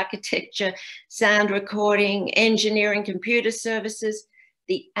 telecoms, architecture, sound recording, engineering, computer services,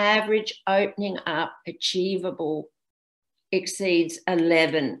 the average opening up achievable exceeds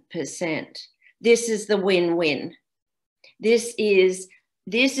 11%. This is the win-win. This is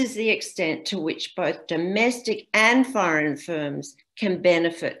the extent to which both domestic and foreign firms can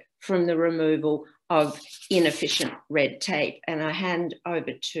benefit from the removal of inefficient red tape. And I hand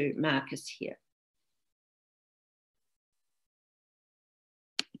over to Marcus here.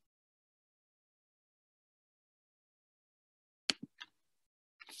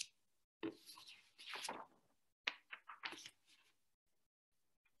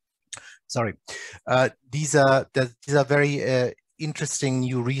 Sorry, these are very interesting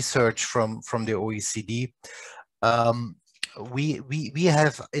new research from the OECD. We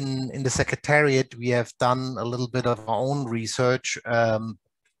have in the Secretariat, we have done a little bit of our own research,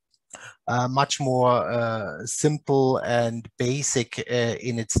 much more simple and basic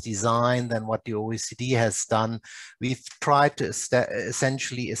in its design than what the OECD has done. We've tried to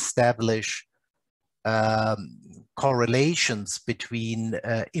essentially establish correlations between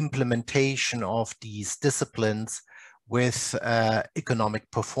implementation of these disciplines with economic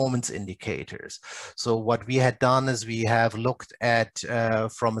performance indicators. So what we had done is we have looked at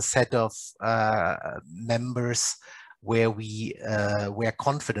from a set of members where we were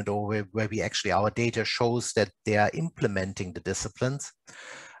confident, or where we actually, our data shows that they are implementing the disciplines,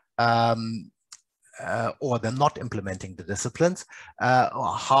 or they're not implementing the disciplines,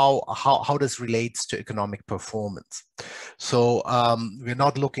 how this relates to economic performance. So we're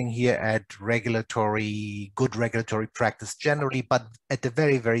not looking here at good regulatory practice generally, but at the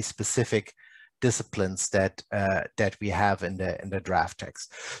very, very specific disciplines that that we have in the draft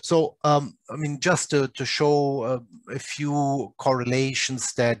text. So I mean, just to show a few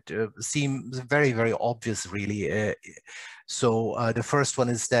correlations that seem very, very obvious, really. So the first one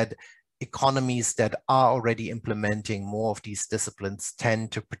is that economies that are already implementing more of these disciplines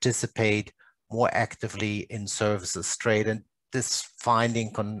tend to participate more actively in services trade. And this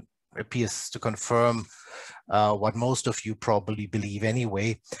finding appears to confirm what most of you probably believe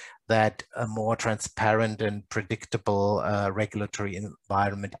anyway, that a more transparent and predictable regulatory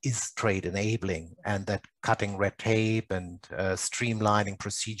environment is trade enabling, and that cutting red tape and streamlining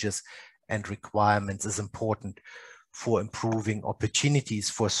procedures and requirements is important for improving opportunities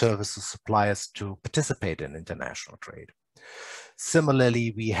for services suppliers to participate in international trade.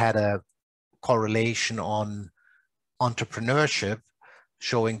 Similarly, we had a correlation on entrepreneurship,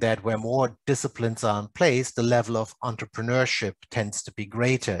 showing that where more disciplines are in place, the level of entrepreneurship tends to be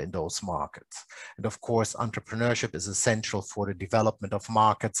greater in those markets. And of course, entrepreneurship is essential for the development of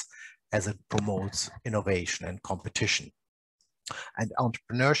markets as it promotes innovation and competition. And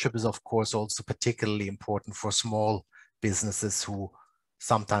entrepreneurship is, of course, also particularly important for small businesses who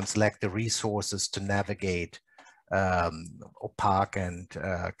sometimes lack the resources to navigate opaque and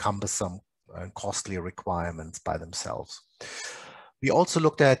cumbersome and costly requirements by themselves. We also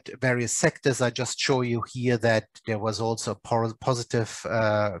looked at various sectors. I just show you here that there was also a positive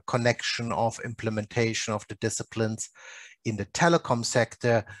connection of implementation of the disciplines in the telecom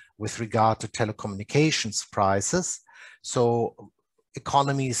sector with regard to telecommunications prices. So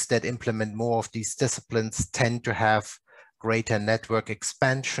economies that implement more of these disciplines tend to have greater network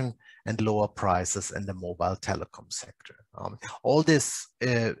expansion and lower prices in the mobile telecom sector. All this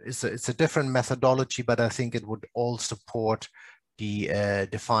it's a different methodology, but I think it would all support the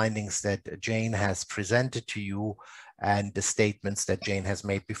findings that Jane has presented to you and the statements that Jane has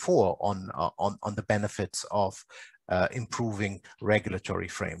made before on the benefits of improving regulatory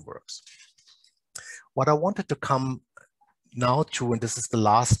frameworks. What I wanted to come now to, and this is the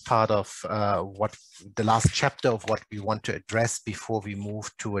last part of the last chapter of what we want to address before we move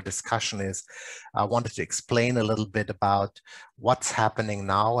to a discussion, is I wanted to explain a little bit about what's happening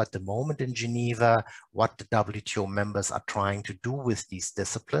now at the moment in Geneva, what the WTO members are trying to do with these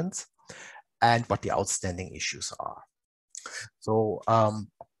disciplines, and what the outstanding issues are. So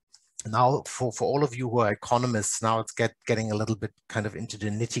now for all of you who are economists, now it's getting a little bit kind of into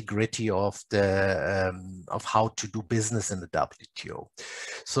the nitty-gritty of the of how to do business in the WTO.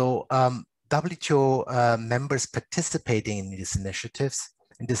 So WTO members participating in this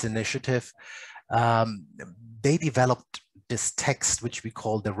initiative, they developed this text which we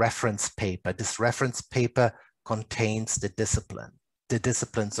call the reference paper. This reference paper contains the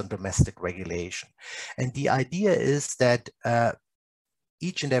disciplines on domestic regulation, and the idea is that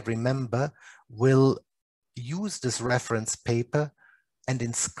each and every member will use this reference paper and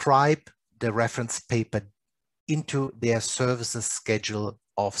inscribe the reference paper into their services schedule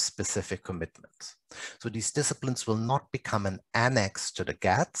of specific commitments. So these disciplines will not become an annex to the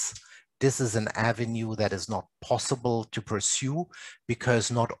GATS. this is an avenue that is not possible to pursue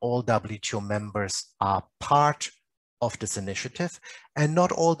because not all WTO members are part of this initiative, and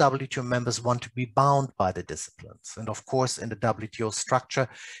not all WTO members want to be bound by the disciplines. And of course, in the WTO structure,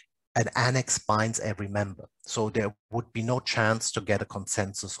 an annex binds every member. So there would be no chance to get a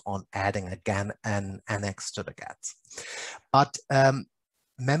consensus on adding again an annex to the GATS. But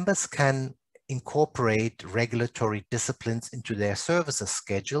members can incorporate regulatory disciplines into their services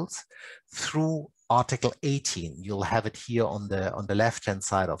schedules through Article 18. You'll have it here on the left-hand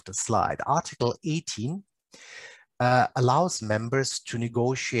side of the slide. Article 18 allows members to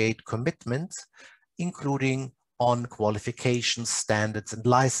negotiate commitments, including on qualifications, standards, and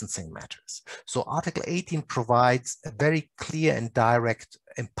licensing matters. So Article 18 provides a very clear and direct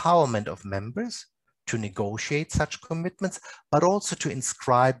empowerment of members to negotiate such commitments, but also to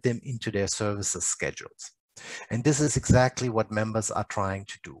inscribe them into their services schedules. And this is exactly what members are trying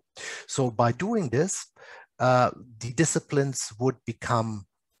to do. So by doing this, the disciplines would become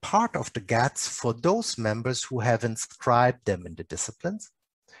part of the GATS for those members who have inscribed them in the disciplines,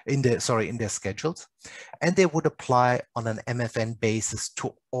 in their schedules, and they would apply on an MFN basis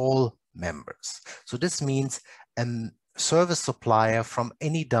to all members. So this means a service supplier from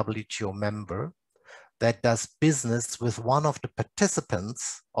any WTO member that does business with one of the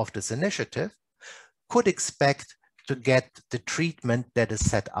participants of this initiative could expect to get the treatment that is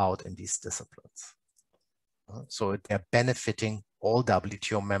set out in these disciplines. So they're benefiting all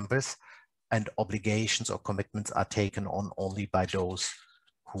WTO members, and obligations or commitments are taken on only by those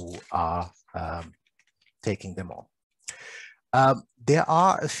who are taking them on. There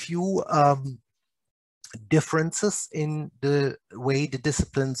are a few differences in the way the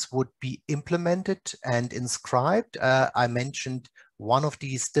disciplines would be implemented and inscribed. I mentioned one of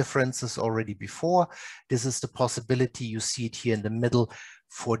these differences already before. This is the possibility, you see it here in the middle,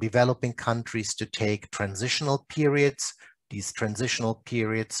 for developing countries to take transitional periods. These transitional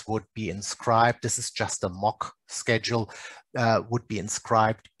periods would be inscribed. This is just a mock schedule, would be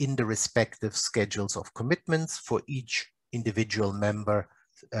inscribed in the respective schedules of commitments for each individual member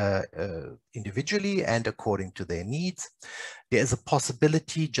individually and according to their needs. There is a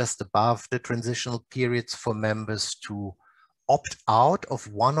possibility just above the transitional periods for members to opt out of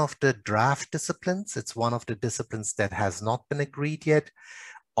one of the draft disciplines. It's one of the disciplines that has not been agreed yet,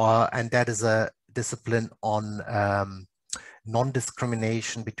 and that is a discipline on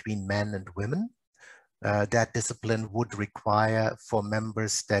non-discrimination between men and women. That discipline would require for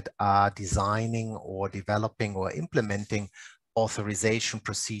members that are designing or developing or implementing authorization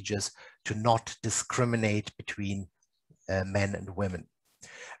procedures to not discriminate between men and women.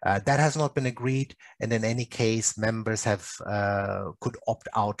 That has not been agreed, and in any case, members could opt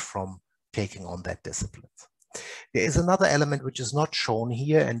out from taking on that discipline. There is another element which is not shown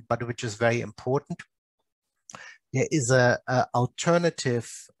here, but which is very important. There is an alternative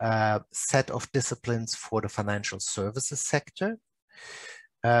set of disciplines for the financial services sector.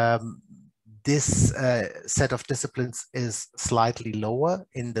 This set of disciplines is slightly lower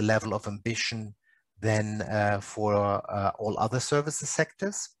in the level of ambition than for all other services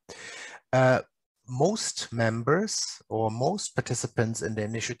sectors. Most members or most participants in the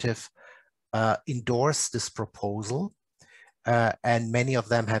initiative endorse this proposal, and many of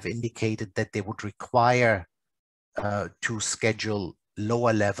them have indicated that they would require to schedule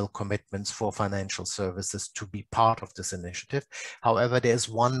lower level commitments for financial services to be part of this initiative. However, there's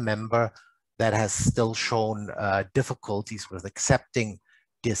one member that has still shown difficulties with accepting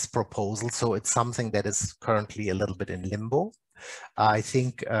this proposal. So it's something that is currently a little bit in limbo. I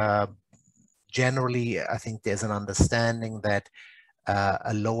think generally, I think there's an understanding that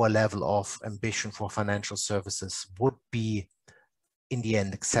a lower level of ambition for financial services would be in the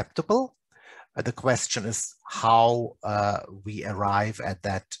end acceptable. The question is how we arrive at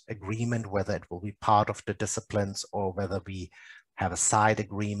that agreement, whether it will be part of the disciplines or whether we have a side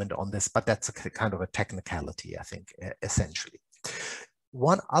agreement on this, but that's a kind of a technicality, I think, essentially.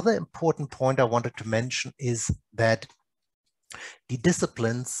 One other important point I wanted to mention is that the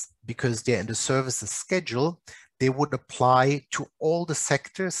disciplines, because they're in the services schedule, they would apply to all the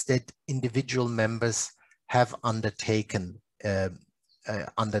sectors that individual members have undertaken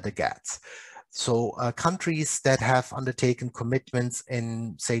under the GATS. So countries that have undertaken commitments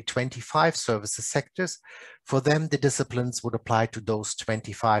in, say, 25 services sectors, for them, the disciplines would apply to those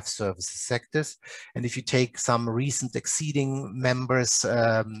 25 services sectors. And if you take some recent exceeding members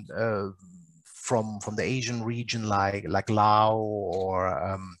from the Asian region, like Laos,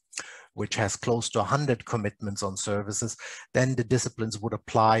 or which has close to 100 commitments on services, then the disciplines would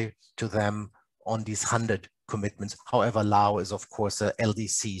apply to them on these 100 commitments. However, Laos is of course a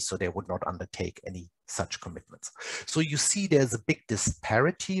LDC, so they would not undertake any such commitments. So you see there's a big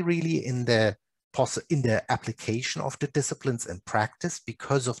disparity really in the application of the disciplines in practice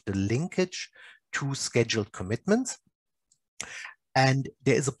because of the linkage to scheduled commitments. And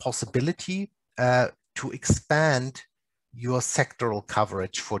there is a possibility to expand your sectoral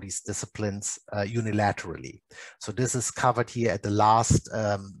coverage for these disciplines unilaterally. So this is covered here at the last,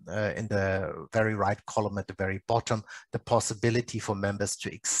 in the very right column at the very bottom, the possibility for members to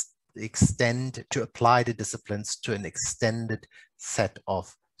apply the disciplines to an extended set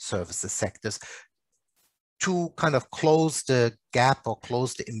of services sectors to kind of close the gap or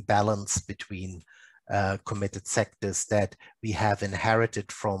close the imbalance between committed sectors that we have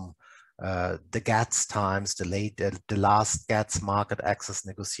inherited from the GATS times, the last GATS market access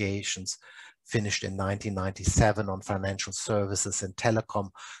negotiations finished in 1997 on financial services and telecom.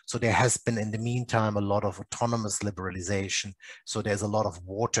 So there has been in the meantime a lot of autonomous liberalization. So there's a lot of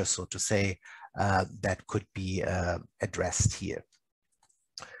water, so to say, that could be addressed here.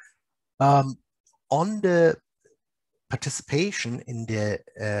 On the participation in the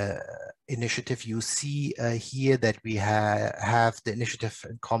initiative, you see here that we have the initiative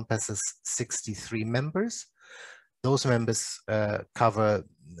encompasses 63 members. Those members cover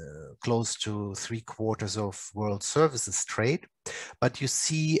close to 3/4 of world services trade, but you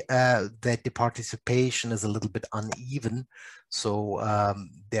see that the participation is a little bit uneven. So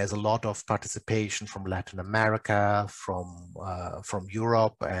there's a lot of participation from Latin America, from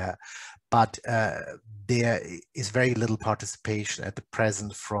Europe, but there is very little participation at the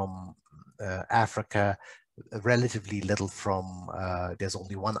present from Africa, relatively little from, there's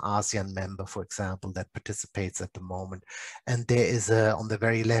only one ASEAN member, for example, that participates at the moment. And there is on the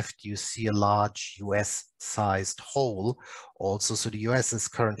very left, you see a large US-sized hole also. So the US is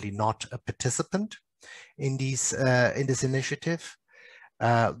currently not a participant in this initiative.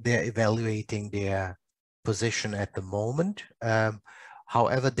 They're evaluating their position at the moment.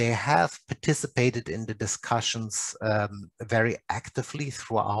 However, they have participated in the discussions very actively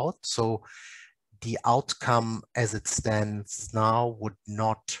throughout. So the outcome as it stands now would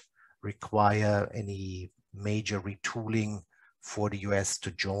not require any major retooling for the US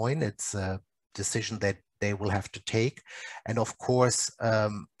to join. It's a decision that they will have to take. And of course,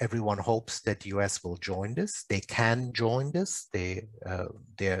 everyone hopes that the US will join this. They can join this.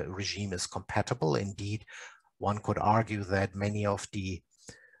 Their regime is compatible. Indeed, one could argue that many of the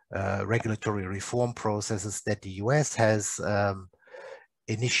regulatory reform processes that the US has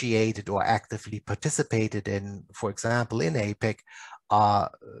initiated or actively participated in, for example, in APEC,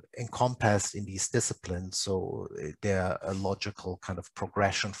 are encompassed in these disciplines. So they're a logical kind of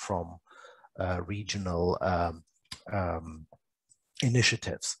progression from regional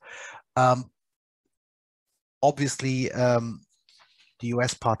initiatives. Obviously, the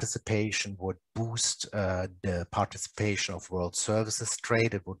US participation would boost the participation of world services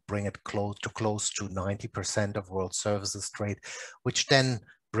trade. It would bring it close to 90% of world services trade, which then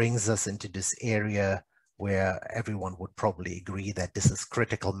brings us into this area where everyone would probably agree that this is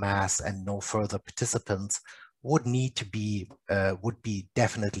critical mass and no further participants would need to be, would be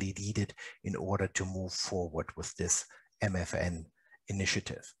definitely needed in order to move forward with this MFN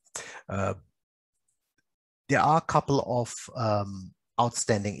initiative. There are a couple of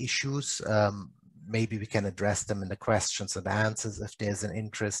outstanding issues. Maybe we can address them in the questions and answers if there's an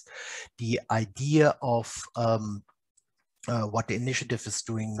interest. The idea of what the initiative is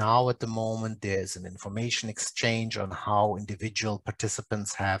doing now at the moment, there's an information exchange on how individual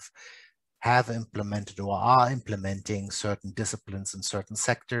participants have implemented or are implementing certain disciplines in certain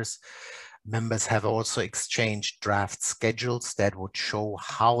sectors. Members have also exchanged draft schedules that would show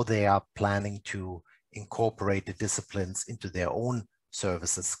how they are planning to incorporate the disciplines into their own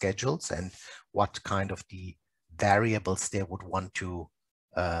services schedules and what kind of the variables they would want to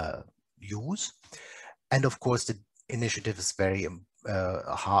use. And of course, the initiative is very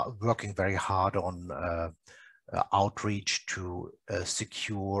working very hard on outreach to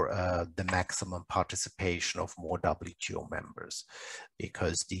secure the maximum participation of more WTO members,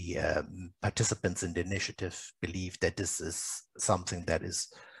 because the participants in the initiative believe that this is something that is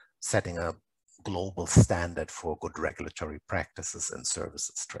setting a global standard for good regulatory practices and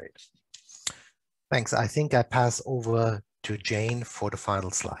services trade. Thanks. I think I pass over to Jane for the final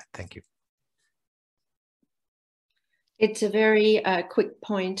slide. Thank you. It's a very quick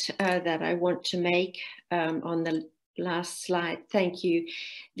point that I want to make on the last slide. Thank you.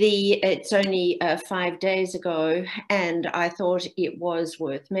 It's only 5 days ago, and I thought it was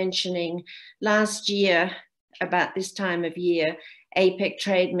worth mentioning. Last year, about this time of year, APEC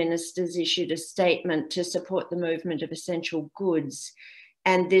trade ministers issued a statement to support the movement of essential goods.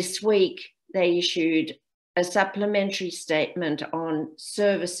 And this week, they issued a supplementary statement on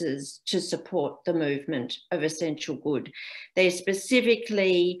services to support the movement of essential good. They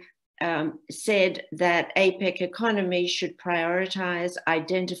specifically said that APEC economies should prioritise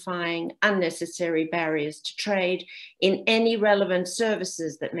identifying unnecessary barriers to trade in any relevant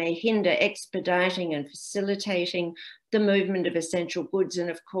services that may hinder expediting and facilitating the movement of essential goods.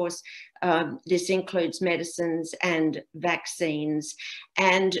 And of course, this includes medicines and vaccines.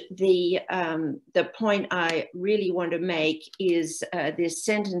 And the point I really want to make is this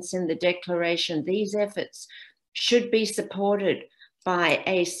sentence in the declaration: these efforts should be supported by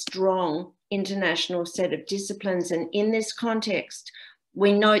a strong international set of disciplines. And in this context,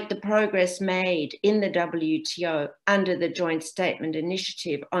 we note the progress made in the WTO under the Joint Statement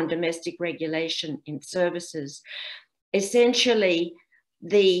Initiative on Domestic Regulation in Services. Essentially,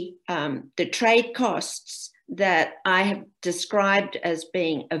 the trade costs that I have described as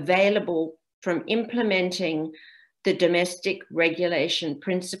being available from implementing the domestic regulation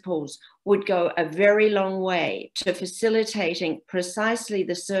principles would go a very long way to facilitating precisely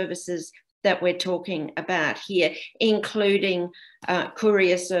the services that we're talking about here, including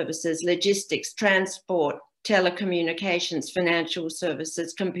courier services, logistics, transport, telecommunications, financial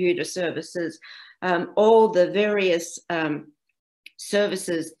services, computer services, all the various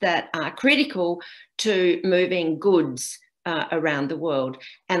services that are critical to moving goods around the world.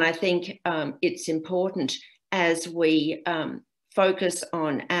 And I think it's important, as we focus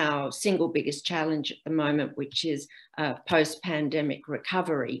on our single biggest challenge at the moment, which is post-pandemic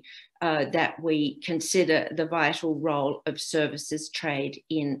recovery, that we consider the vital role of services trade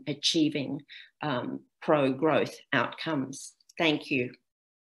in achieving pro-growth outcomes. Thank you.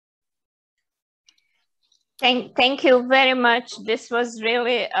 Thank you very much. This was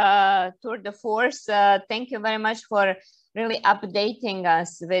really tour de force. Thank you very much for really updating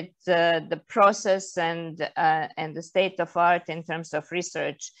us with the process and the state of art in terms of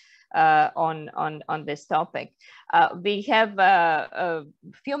research on this topic. We have a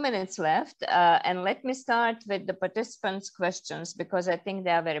few minutes left, and let me start with the participants' questions, because I think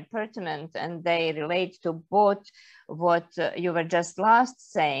they are very pertinent and they relate to both what you were just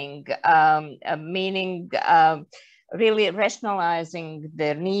last saying, meaning really rationalizing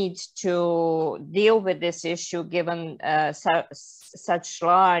the need to deal with this issue given such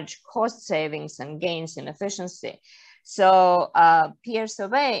large cost savings and gains in efficiency. So Pierre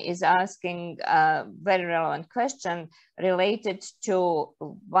Sauvé is asking a very relevant question related to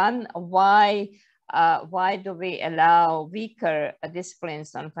one, why do we allow weaker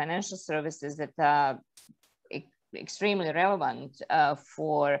disciplines on financial services that are extremely relevant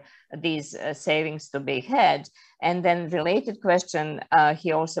for these savings to be had? And then related question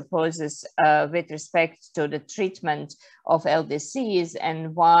he also poses with respect to the treatment of LDCs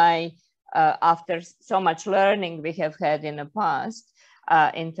and why after so much learning we have had in the past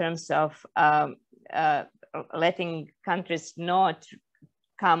in terms of letting countries not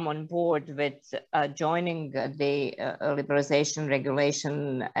come on board with joining the liberalization,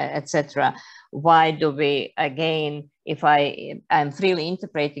 regulation, etc. Why do we, again, if I'm freely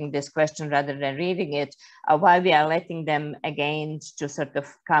interpreting this question rather than reading it, why we are letting them again to sort of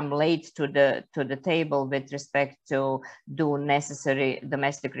come late to the table with respect to do necessary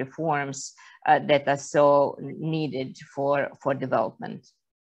domestic reforms that are so needed for development?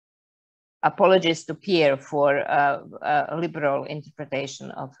 Apologies to Pierre for a liberal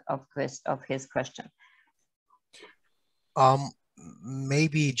interpretation of his question.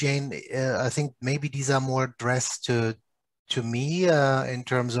 Maybe Jane, I think maybe these are more addressed to me in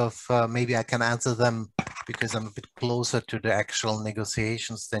terms of maybe I can answer them because I'm a bit closer to the actual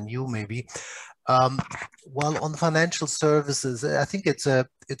negotiations than you maybe. Well, on financial services, I think it's a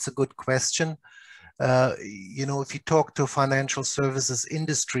good question. You know, if you talk to financial services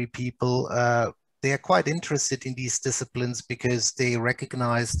industry people, they are quite interested in these disciplines because they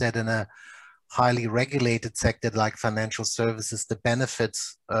recognize that in a highly regulated sector like financial services, the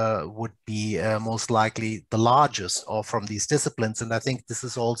benefits would be most likely the largest or from these disciplines. And I think this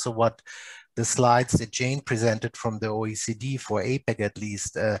is also what the slides that Jane presented from the OECD for APEC at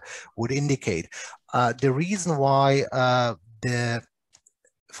least would indicate. The reason why the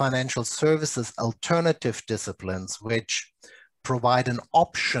financial services alternative disciplines, which provide an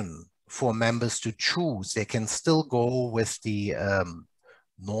option for members to choose, they can still go with the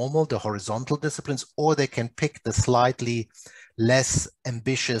normal, the horizontal disciplines, or they can pick the slightly less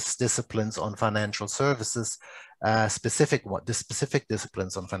ambitious disciplines on financial services, the specific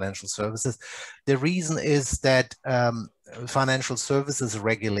disciplines on financial services. The reason is that financial services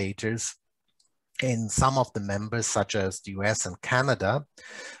regulators in some of the members, such as the US and Canada,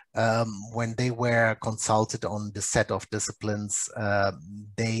 when they were consulted on the set of disciplines,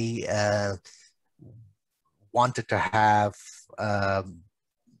 they wanted to have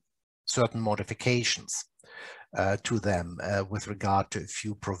certain modifications to them with regard to a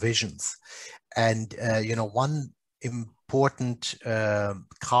few provisions. And, you know, one important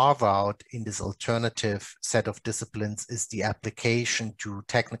carve out in this alternative set of disciplines is the application to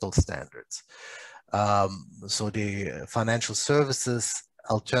technical standards. So the financial services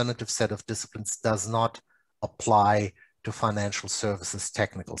alternative set of disciplines does not apply to financial services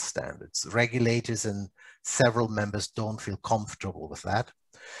technical standards. Regulators in several members don't feel comfortable with that.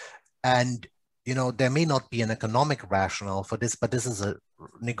 And, you know, there may not be an economic rationale for this, but this is a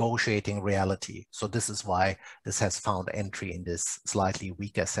negotiating reality. So this is why this has found entry in this slightly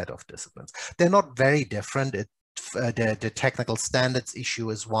weaker set of disciplines. They're not very different. The technical standards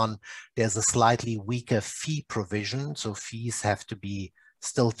issue is one. There's a slightly weaker fee provision. So fees have to be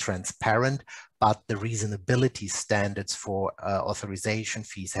still transparent, but the reasonability standards for authorization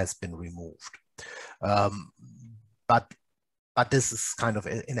fees has been removed. But this is kind of,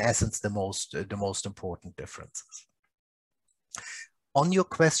 in essence, the most important differences. On your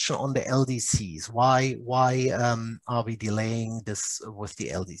question on the LDCs, why are we delaying this with the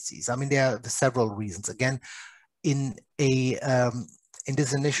LDCs? I mean, there are several reasons. Again, in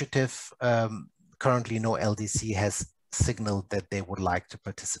this initiative, currently no LDC has signaled that they would like to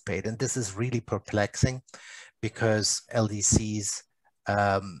participate, and this is really perplexing because LDCs,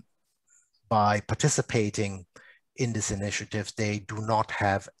 by participating in this initiative, they do not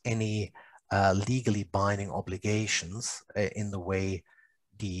have any legally binding obligations in the way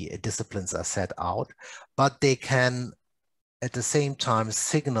the disciplines are set out, but they can at the same time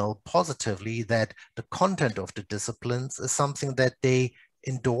signal positively that the content of the disciplines is something that they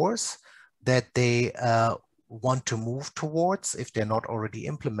endorse, that they want to move towards if they're not already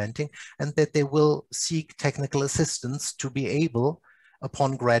implementing, and that they will seek technical assistance to be able,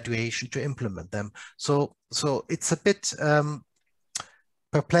 upon graduation, to implement them. So it's a bit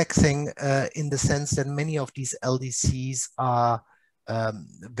perplexing in the sense that many of these LDCs are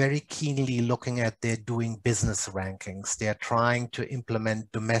very keenly looking at their doing business rankings. They're trying to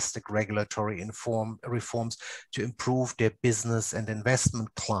implement domestic regulatory reforms to improve their business and investment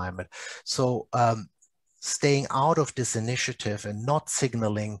climate. So staying out of this initiative and not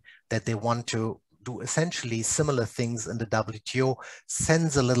signaling that they want to do essentially similar things in the WTO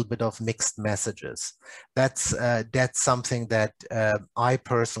sends a little bit of mixed messages. That's something that I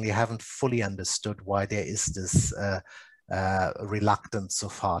personally haven't fully understood, why there is this reluctance so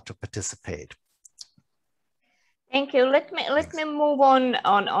far to participate. Thank you. Let me move on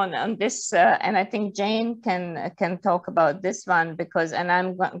this, and I think Jane can talk about this one, because, and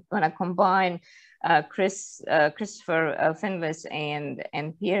I'm going to combine Christopher Finlay's and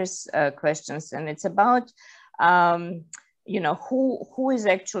Pierre's questions, and it's about you know, who is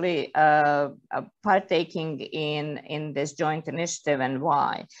actually partaking in this joint initiative and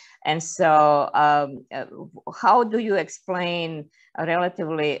why. And so how do you explain a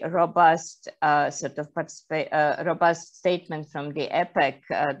relatively robust sort of robust statement from the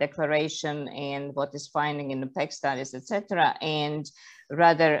EPEC declaration and what is finding in the PEC studies, etc., and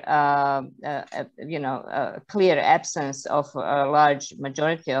rather you know, clear absence of a large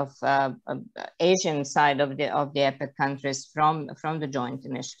majority of Asian side of the EPEC countries from the joint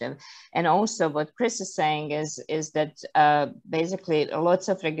initiative? And also what Chris is saying is that basically lots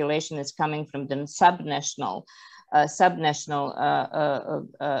of regulation is coming from the subnational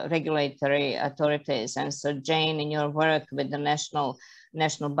regulatory authorities. And so Jane, in your work with the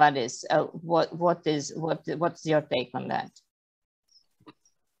national bodies, what's your take on that?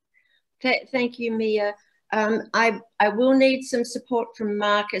 Thank you, Mia. I will need some support from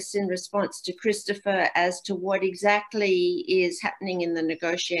Marcus in response to Christopher as to what exactly is happening in the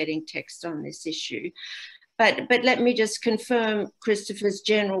negotiating text on this issue. But let me just confirm Christopher's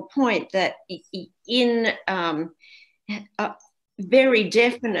general point that in very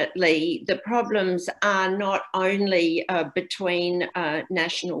definitely the problems are not only between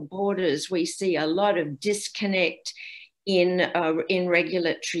national borders. We see a lot of disconnect in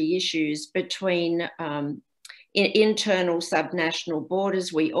regulatory issues between internal subnational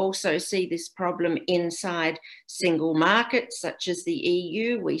borders. We also see this problem inside single markets such as the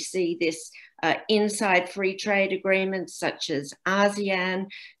EU. We see this inside free trade agreements such as ASEAN.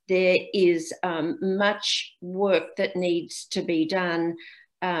 There is much work that needs to be done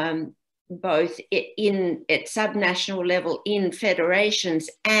both at subnational level in federations,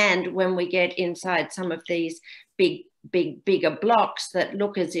 and when we get inside some of these bigger blocks that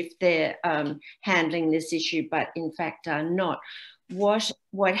look as if they're handling this issue, but in fact are not.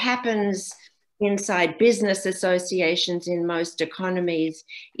 What happens inside business associations in most economies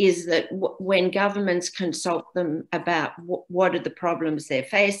is that when governments consult them about what are the problems they're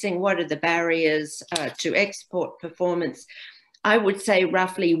facing, what are the barriers to export performance, I would say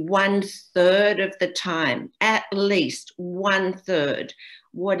roughly 1/3 of the time, at least 1/3,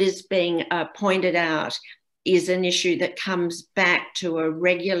 what is being pointed out is an issue that comes back to a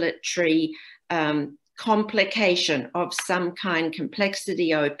regulatory complication of some kind,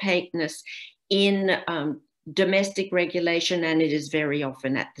 complexity, opaqueness in domestic regulation, and it is very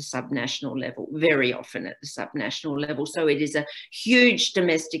often at the subnational level, So it is a huge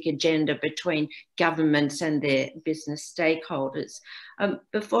domestic agenda between governments and their business stakeholders.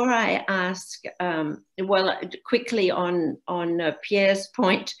 Before I ask, well, quickly on Pierre's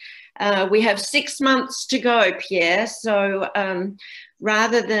point, we have 6 months to go, Pierre. So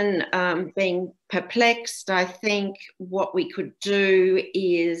rather than being perplexed, I think what we could do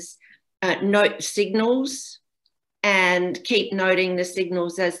is note signals and keep noting the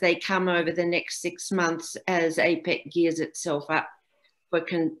signals as they come over the next 6 months as APEC gears itself up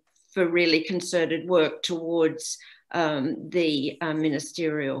for really concerted work towards the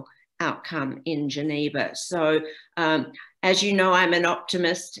ministerial outcome in Geneva. So as you know, I'm an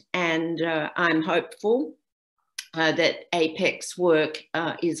optimist, and I'm hopeful that APEC's work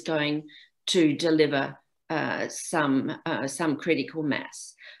is going to deliver some critical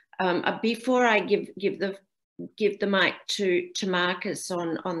mass. Before I give the mic to Marcus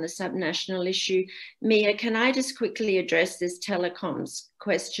on the subnational issue, Mia, can I just quickly address this telecoms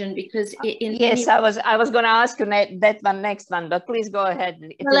question? Because yes, I was going to ask you that next one, but please go ahead.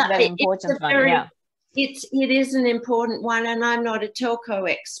 It is a very important one. Yeah, it is an important one, and I'm not a telco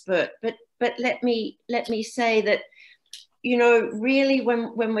expert, but let me say that, you know, really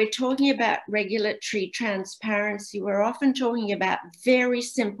when we're talking about regulatory transparency, we're often talking about very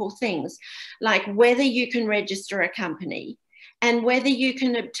simple things like whether you can register a company and whether you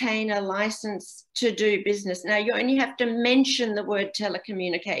can obtain a license to do business. Now, you only have to mention the word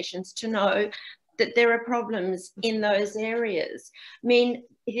telecommunications to know that there are problems in those areas. I mean,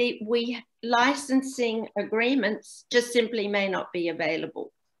 licensing agreements just simply may not be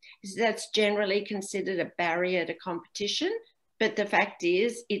available. That's generally considered a barrier to competition, but the fact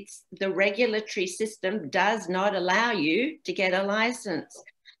is the regulatory system does not allow you to get a license.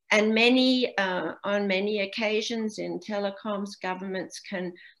 And on many occasions in telecoms, governments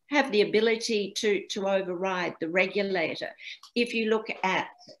can have the ability to override the regulator. If you look at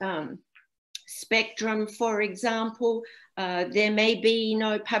spectrum, for example, there may be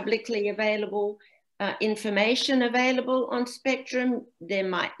no publicly available information available on spectrum. There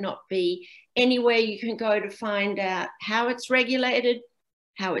might not be anywhere you can go to find out how it's regulated,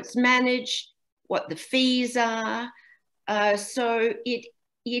 how it's managed, what the fees are. So it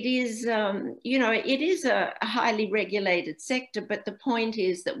is, you know, it is a highly regulated sector, but the point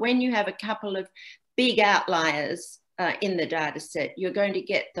is that when you have a couple of big outliers in the data set, you're going to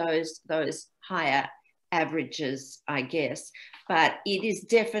get those higher averages, I guess. But it is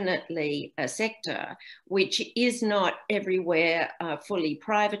definitely a sector which is not everywhere fully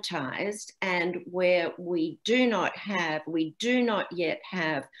privatized, and where we do not yet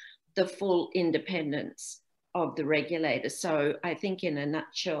have the full independence of the regulator. So I think in a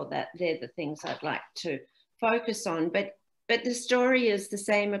nutshell that they're the things I'd like to focus on. But the story is the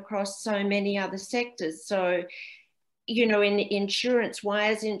same across so many other sectors. So, you know, in insurance,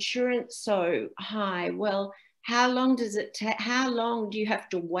 why is insurance so high? Well, how long do you have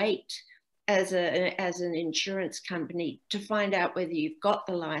to wait as an insurance company to find out whether you've got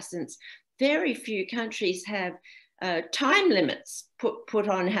the license? Very few countries have time limits put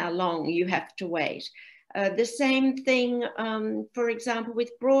on how long you have to wait. The same thing, for example,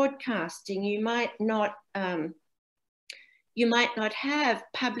 with broadcasting. You might not have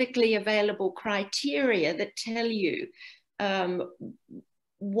publicly available criteria that tell you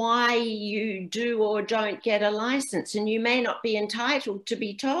why you do or don't get a license, and you may not be entitled to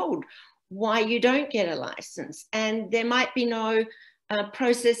be told why you don't get a license, and there might be no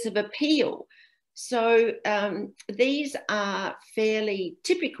process of appeal. So these are fairly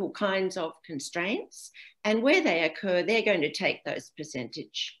typical kinds of constraints, And where they occur, they're going to take those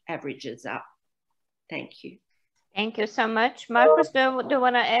percentage averages up. Thank you. Thank you so much. Marcus, do you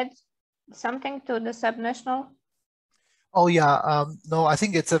want to add something to the subnational? Oh, yeah. No, I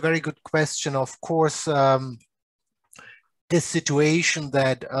think it's a very good question. Of course, this situation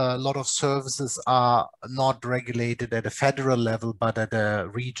that a lot of services are not regulated at a federal level, but at a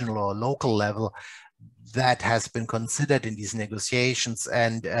regional or local level, that has been considered in these negotiations.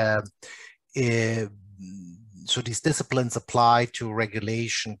 And so these disciplines apply to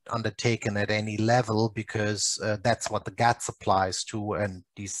regulation undertaken at any level, because that's what the GATS applies to, and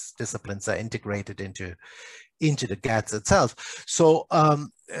these disciplines are integrated into the GATS itself. So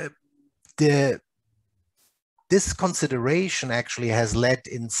this consideration actually has led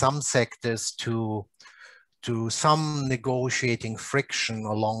in some sectors to some negotiating friction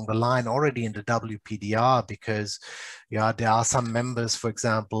along the line already in the WPDR, because yeah, there are some members, for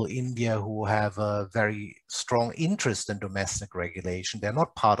example, India, who have a very strong interest in domestic regulation. They're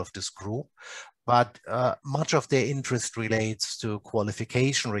not part of this group, but much of their interest relates to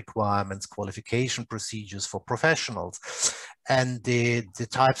qualification requirements, qualification procedures for professionals. And the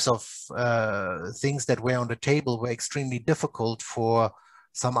types of things that were on the table were extremely difficult for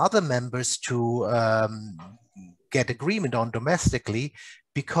some other members to get agreement on domestically,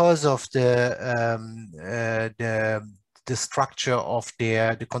 because of the structure of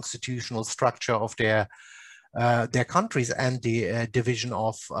the constitutional structure of their countries, and the division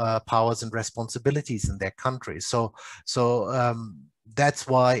of powers and responsibilities in their countries. So that's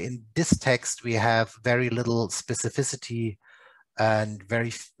why in this text we have very little specificity and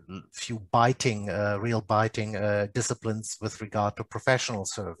very few biting, real biting disciplines with regard to professional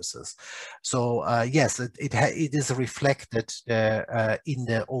services. So yes, it is reflected in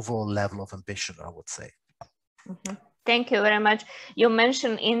the overall level of ambition, I would say. Mm-hmm. Thank you very much. You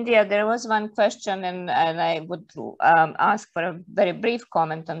mentioned India. There was one question, and I would ask for a very brief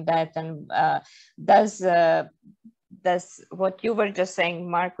comment on that. And does what you were just saying,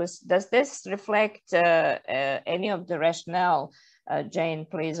 Marcus, does this reflect any of the rationale? Jane,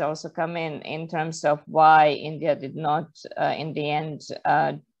 please also come in terms of why India did not, in the end,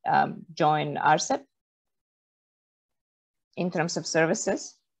 join RCEP in terms of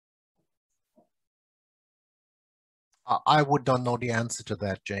services? I would not know the answer to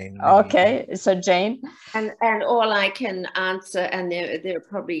that, Jane. Maybe. Okay, so Jane. And all I can answer, and there are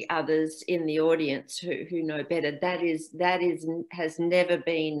probably others in the audience who know better, that has never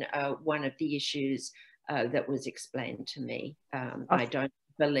been one of the issues that was explained to me. Okay. I don't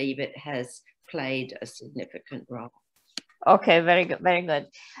believe it has played a significant role. Okay, very good, very good.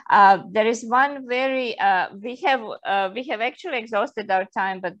 There is one very we have actually exhausted our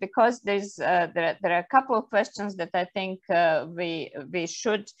time, but because there are a couple of questions that I think we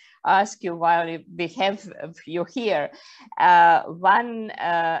should ask you while we have you here. One,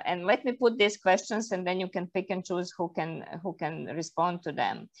 and let me put these questions, and then you can pick and choose who can respond to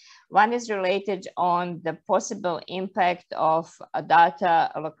them. One is related on the possible impact of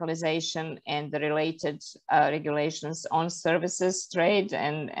data localization and the related regulations on services trade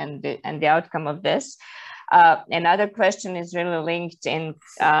and the outcome of this. Another question is really linked in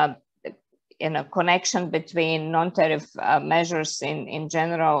a connection between non-tariff measures in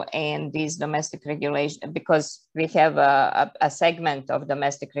general and these domestic regulation, because we have a segment of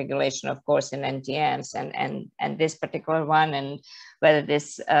domestic regulation, of course, in NTNs and this particular one, and whether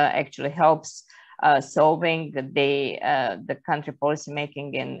this actually helps solving the country policy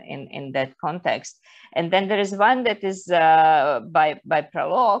making in that context. And then there is one that is by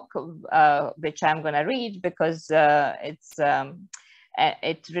Pralok, which I'm going to read because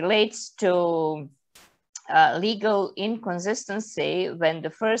it relates to legal inconsistency when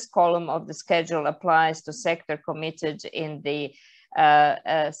the first column of the schedule applies to sector committed in the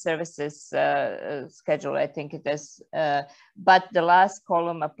services schedule, I think it is, but the last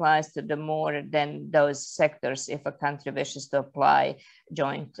column applies to the more than those sectors if a country wishes to apply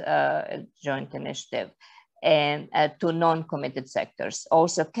joint initiative, and to non-committed sectors.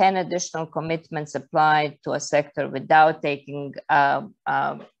 Also, can additional commitments apply to a sector without taking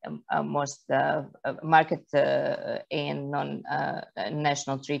most market and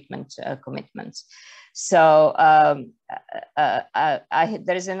non-national treatment commitments? So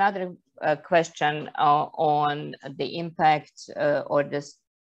there is another question on the impact or the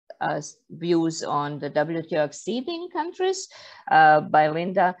views on the WTO acceding countries by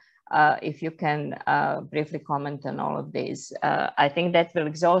Linda. If you can briefly comment on all of these. I think that will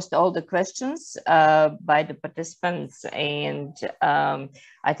exhaust all the questions by the participants, and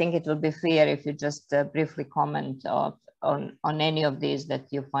I think it will be fair if you just briefly comment on any of these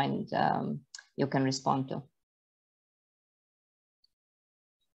that you find you can respond to.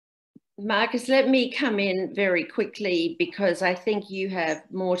 Marcus, let me come in very quickly because I think you have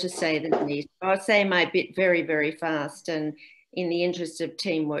more to say than me. I'll say my bit very, very fast, and in the interest of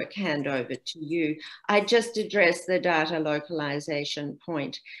teamwork, hand over to you. I just addressed the data localization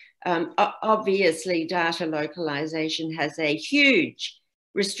point. Obviously, data localization has a huge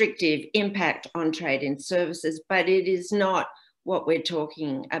restrictive impact on trade in services, but it is not what we're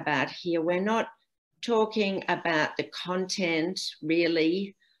talking about here. We're not talking about the content,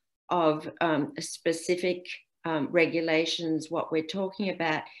 really, of specific regulations. What we're talking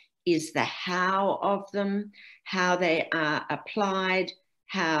about is the how of them, how they are applied,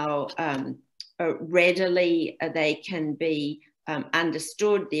 how readily they can be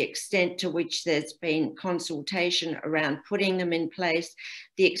understood, the extent to which there's been consultation around putting them in place,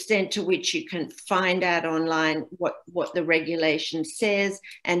 the extent to which you can find out online what the regulation says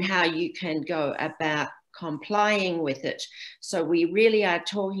and how you can go about complying with it. So we really are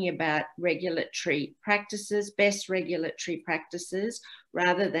talking about regulatory practices, best regulatory practices,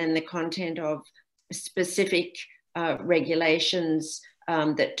 rather than the content of specific regulations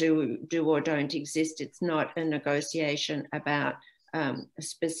that do or don't exist. It's not a negotiation about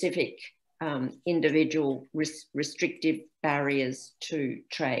specific individual restrictive barriers to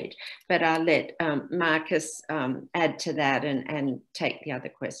trade. But I'll let Marcus add to that and take the other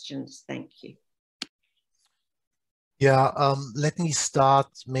questions. Thank you. Yeah, let me start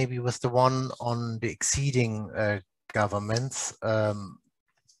maybe with the one on the exceeding governments. I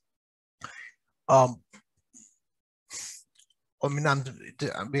mean,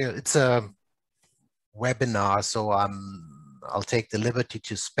 it's a webinar, so I'll take the liberty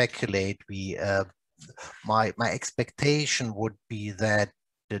to speculate. My expectation would be that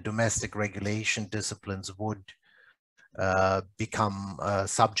the domestic regulation disciplines would become a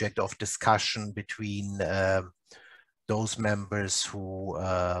subject of discussion between those members who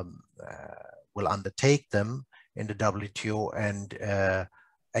will undertake them in the WTO and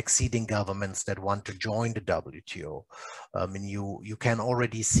exceeding governments that want to join the WTO. I mean, you can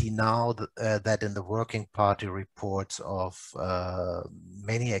already see now that in the working party reports of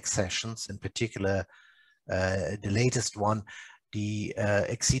many accessions, in particular the latest one, the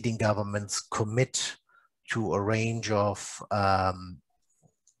exceeding governments commit to a range of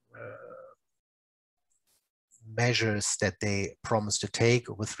measures that they promise to take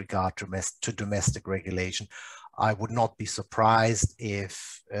with regard to domestic regulation. I would not be surprised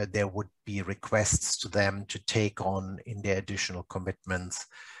if there would be requests to them to take on in their additional commitments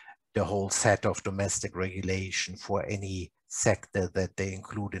the whole set of domestic regulation for any sector that they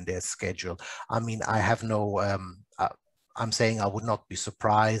include in their schedule. I mean, I have no, I'm saying I would not be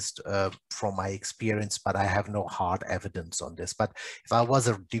surprised from my experience, but I have no hard evidence on this. But if I was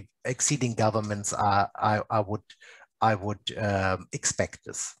exceeding governments, I would expect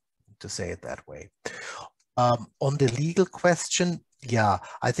this, to say it that way. On the legal question, yeah,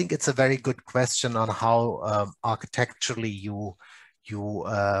 I think it's a very good question on how architecturally you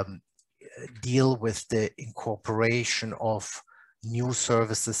deal with the incorporation of new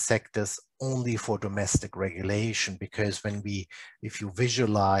services sectors only for domestic regulation, because if you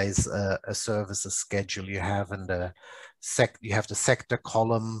visualize a services schedule, you have the sector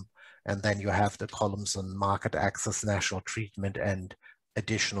column, and then you have the columns on market access, national treatment, and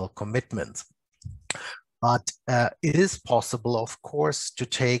additional commitments. But it is possible, of course, to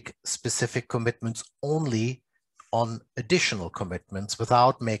take specific commitments only on additional commitments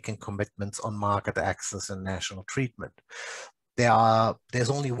without making commitments on market access and national treatment. There's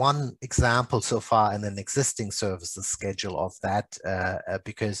only one example so far in an existing services schedule of that,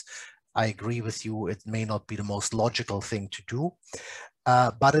 because I agree with you, it may not be the most logical thing to do,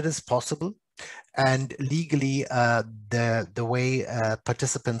 but it is possible. And legally, the way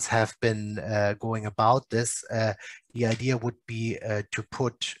participants have been going about this, the idea would be to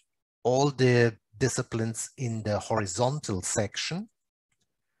put all the disciplines in the horizontal section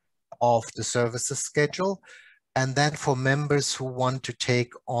of the services schedule. And then for members who want to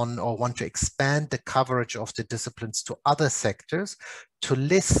take on or want to expand the coverage of the disciplines to other sectors, to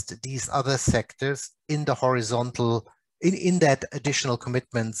list these other sectors in the horizontal, in that additional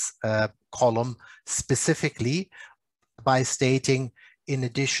commitments column specifically, by stating, in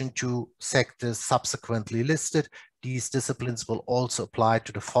addition to sectors subsequently listed, these disciplines will also apply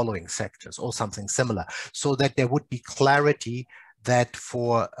to the following sectors, or something similar, so that there would be clarity that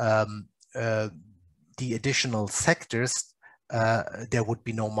for the additional sectors, there would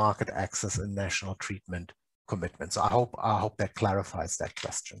be no market access and national treatment commitments. I hope that clarifies that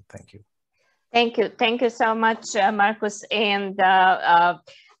question. Thank you. Thank you so much, Marcus. And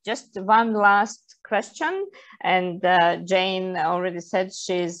just one last question, and Jane already said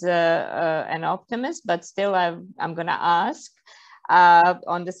she's an optimist, but still I'm going to ask,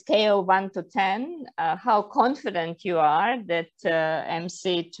 on the scale 1 to 10, how confident you are that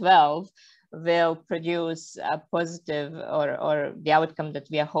MC12 will produce a positive or the outcome that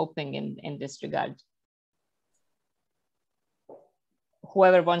we are hoping in this regard?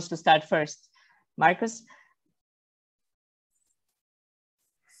 Whoever wants to start first. Marcus?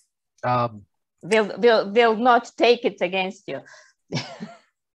 We'll not take it against you.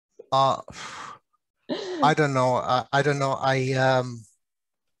 I don't know. I don't know.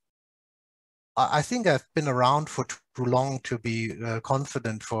 I think I've been around for too long to be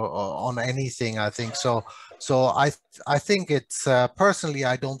confident on anything. I think so. So I think it's personally,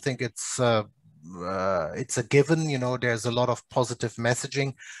 I don't think it's a given. You know, there's a lot of positive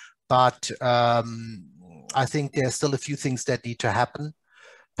messaging, but I think there's still a few things that need to happen,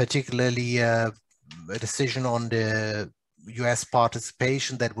 particularly a decision on the US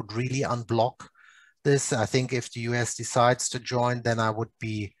participation that would really unblock this. I think if the US decides to join, then I would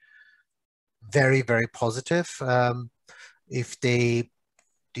be very, very positive. If they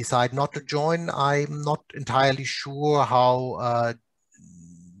decide not to join, I'm not entirely sure how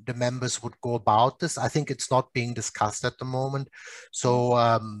the members would go about this. I think it's not being discussed at the moment. So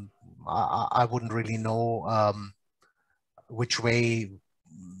I wouldn't really know which way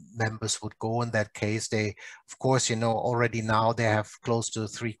members would go in that case. They, of course, you know, already now they have close to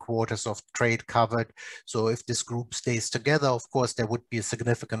 3/4 of trade covered. So if this group stays together, of course, there would be a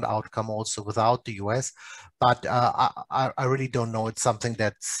significant outcome also without the US. But I really don't know. It's something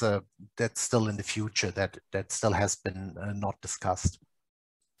that's still in the future, that still has been not discussed.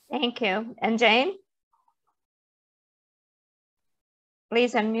 Thank you. And Jane?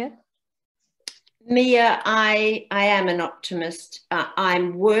 Please unmute. Mia, I am an optimist.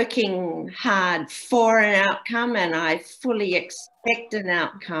 I'm working hard for an outcome, and I fully expect an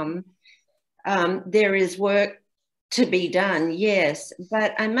outcome. There is work to be done, yes,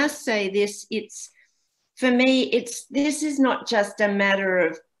 but I must say this, for me, this is not just a matter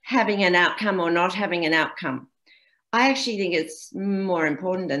of having an outcome or not having an outcome. I actually think it's more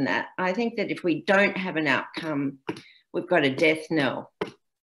important than that. I think that if we don't have an outcome, we've got a death knell.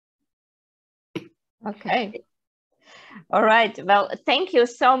 Okay. All right. Well, thank you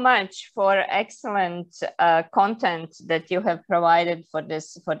so much for excellent content that you have provided for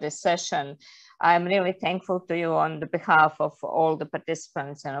this session. I'm really thankful to you on the behalf of all the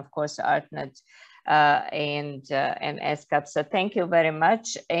participants and of course ARTNeT and ESCAP. So thank you very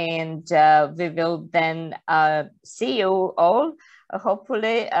much, and we will then see you all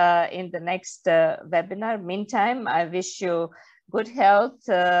hopefully in the next webinar. Meantime, I wish you good health.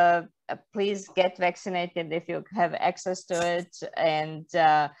 Please get vaccinated if you have access to it,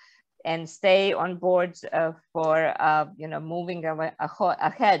 and stay on board for you know, moving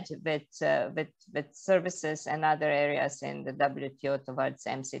ahead with services and other areas in the WTO towards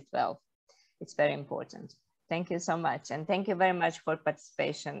MC12. It's very important. Thank you so much, and thank you very much for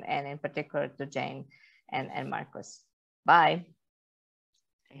participation, and in particular to Jane and Marcus. Bye.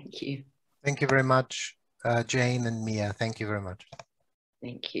 Thank you. Thank you very much, Jane and Mia. Thank you very much.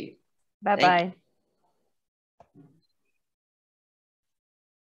 Thank you. Bye-bye.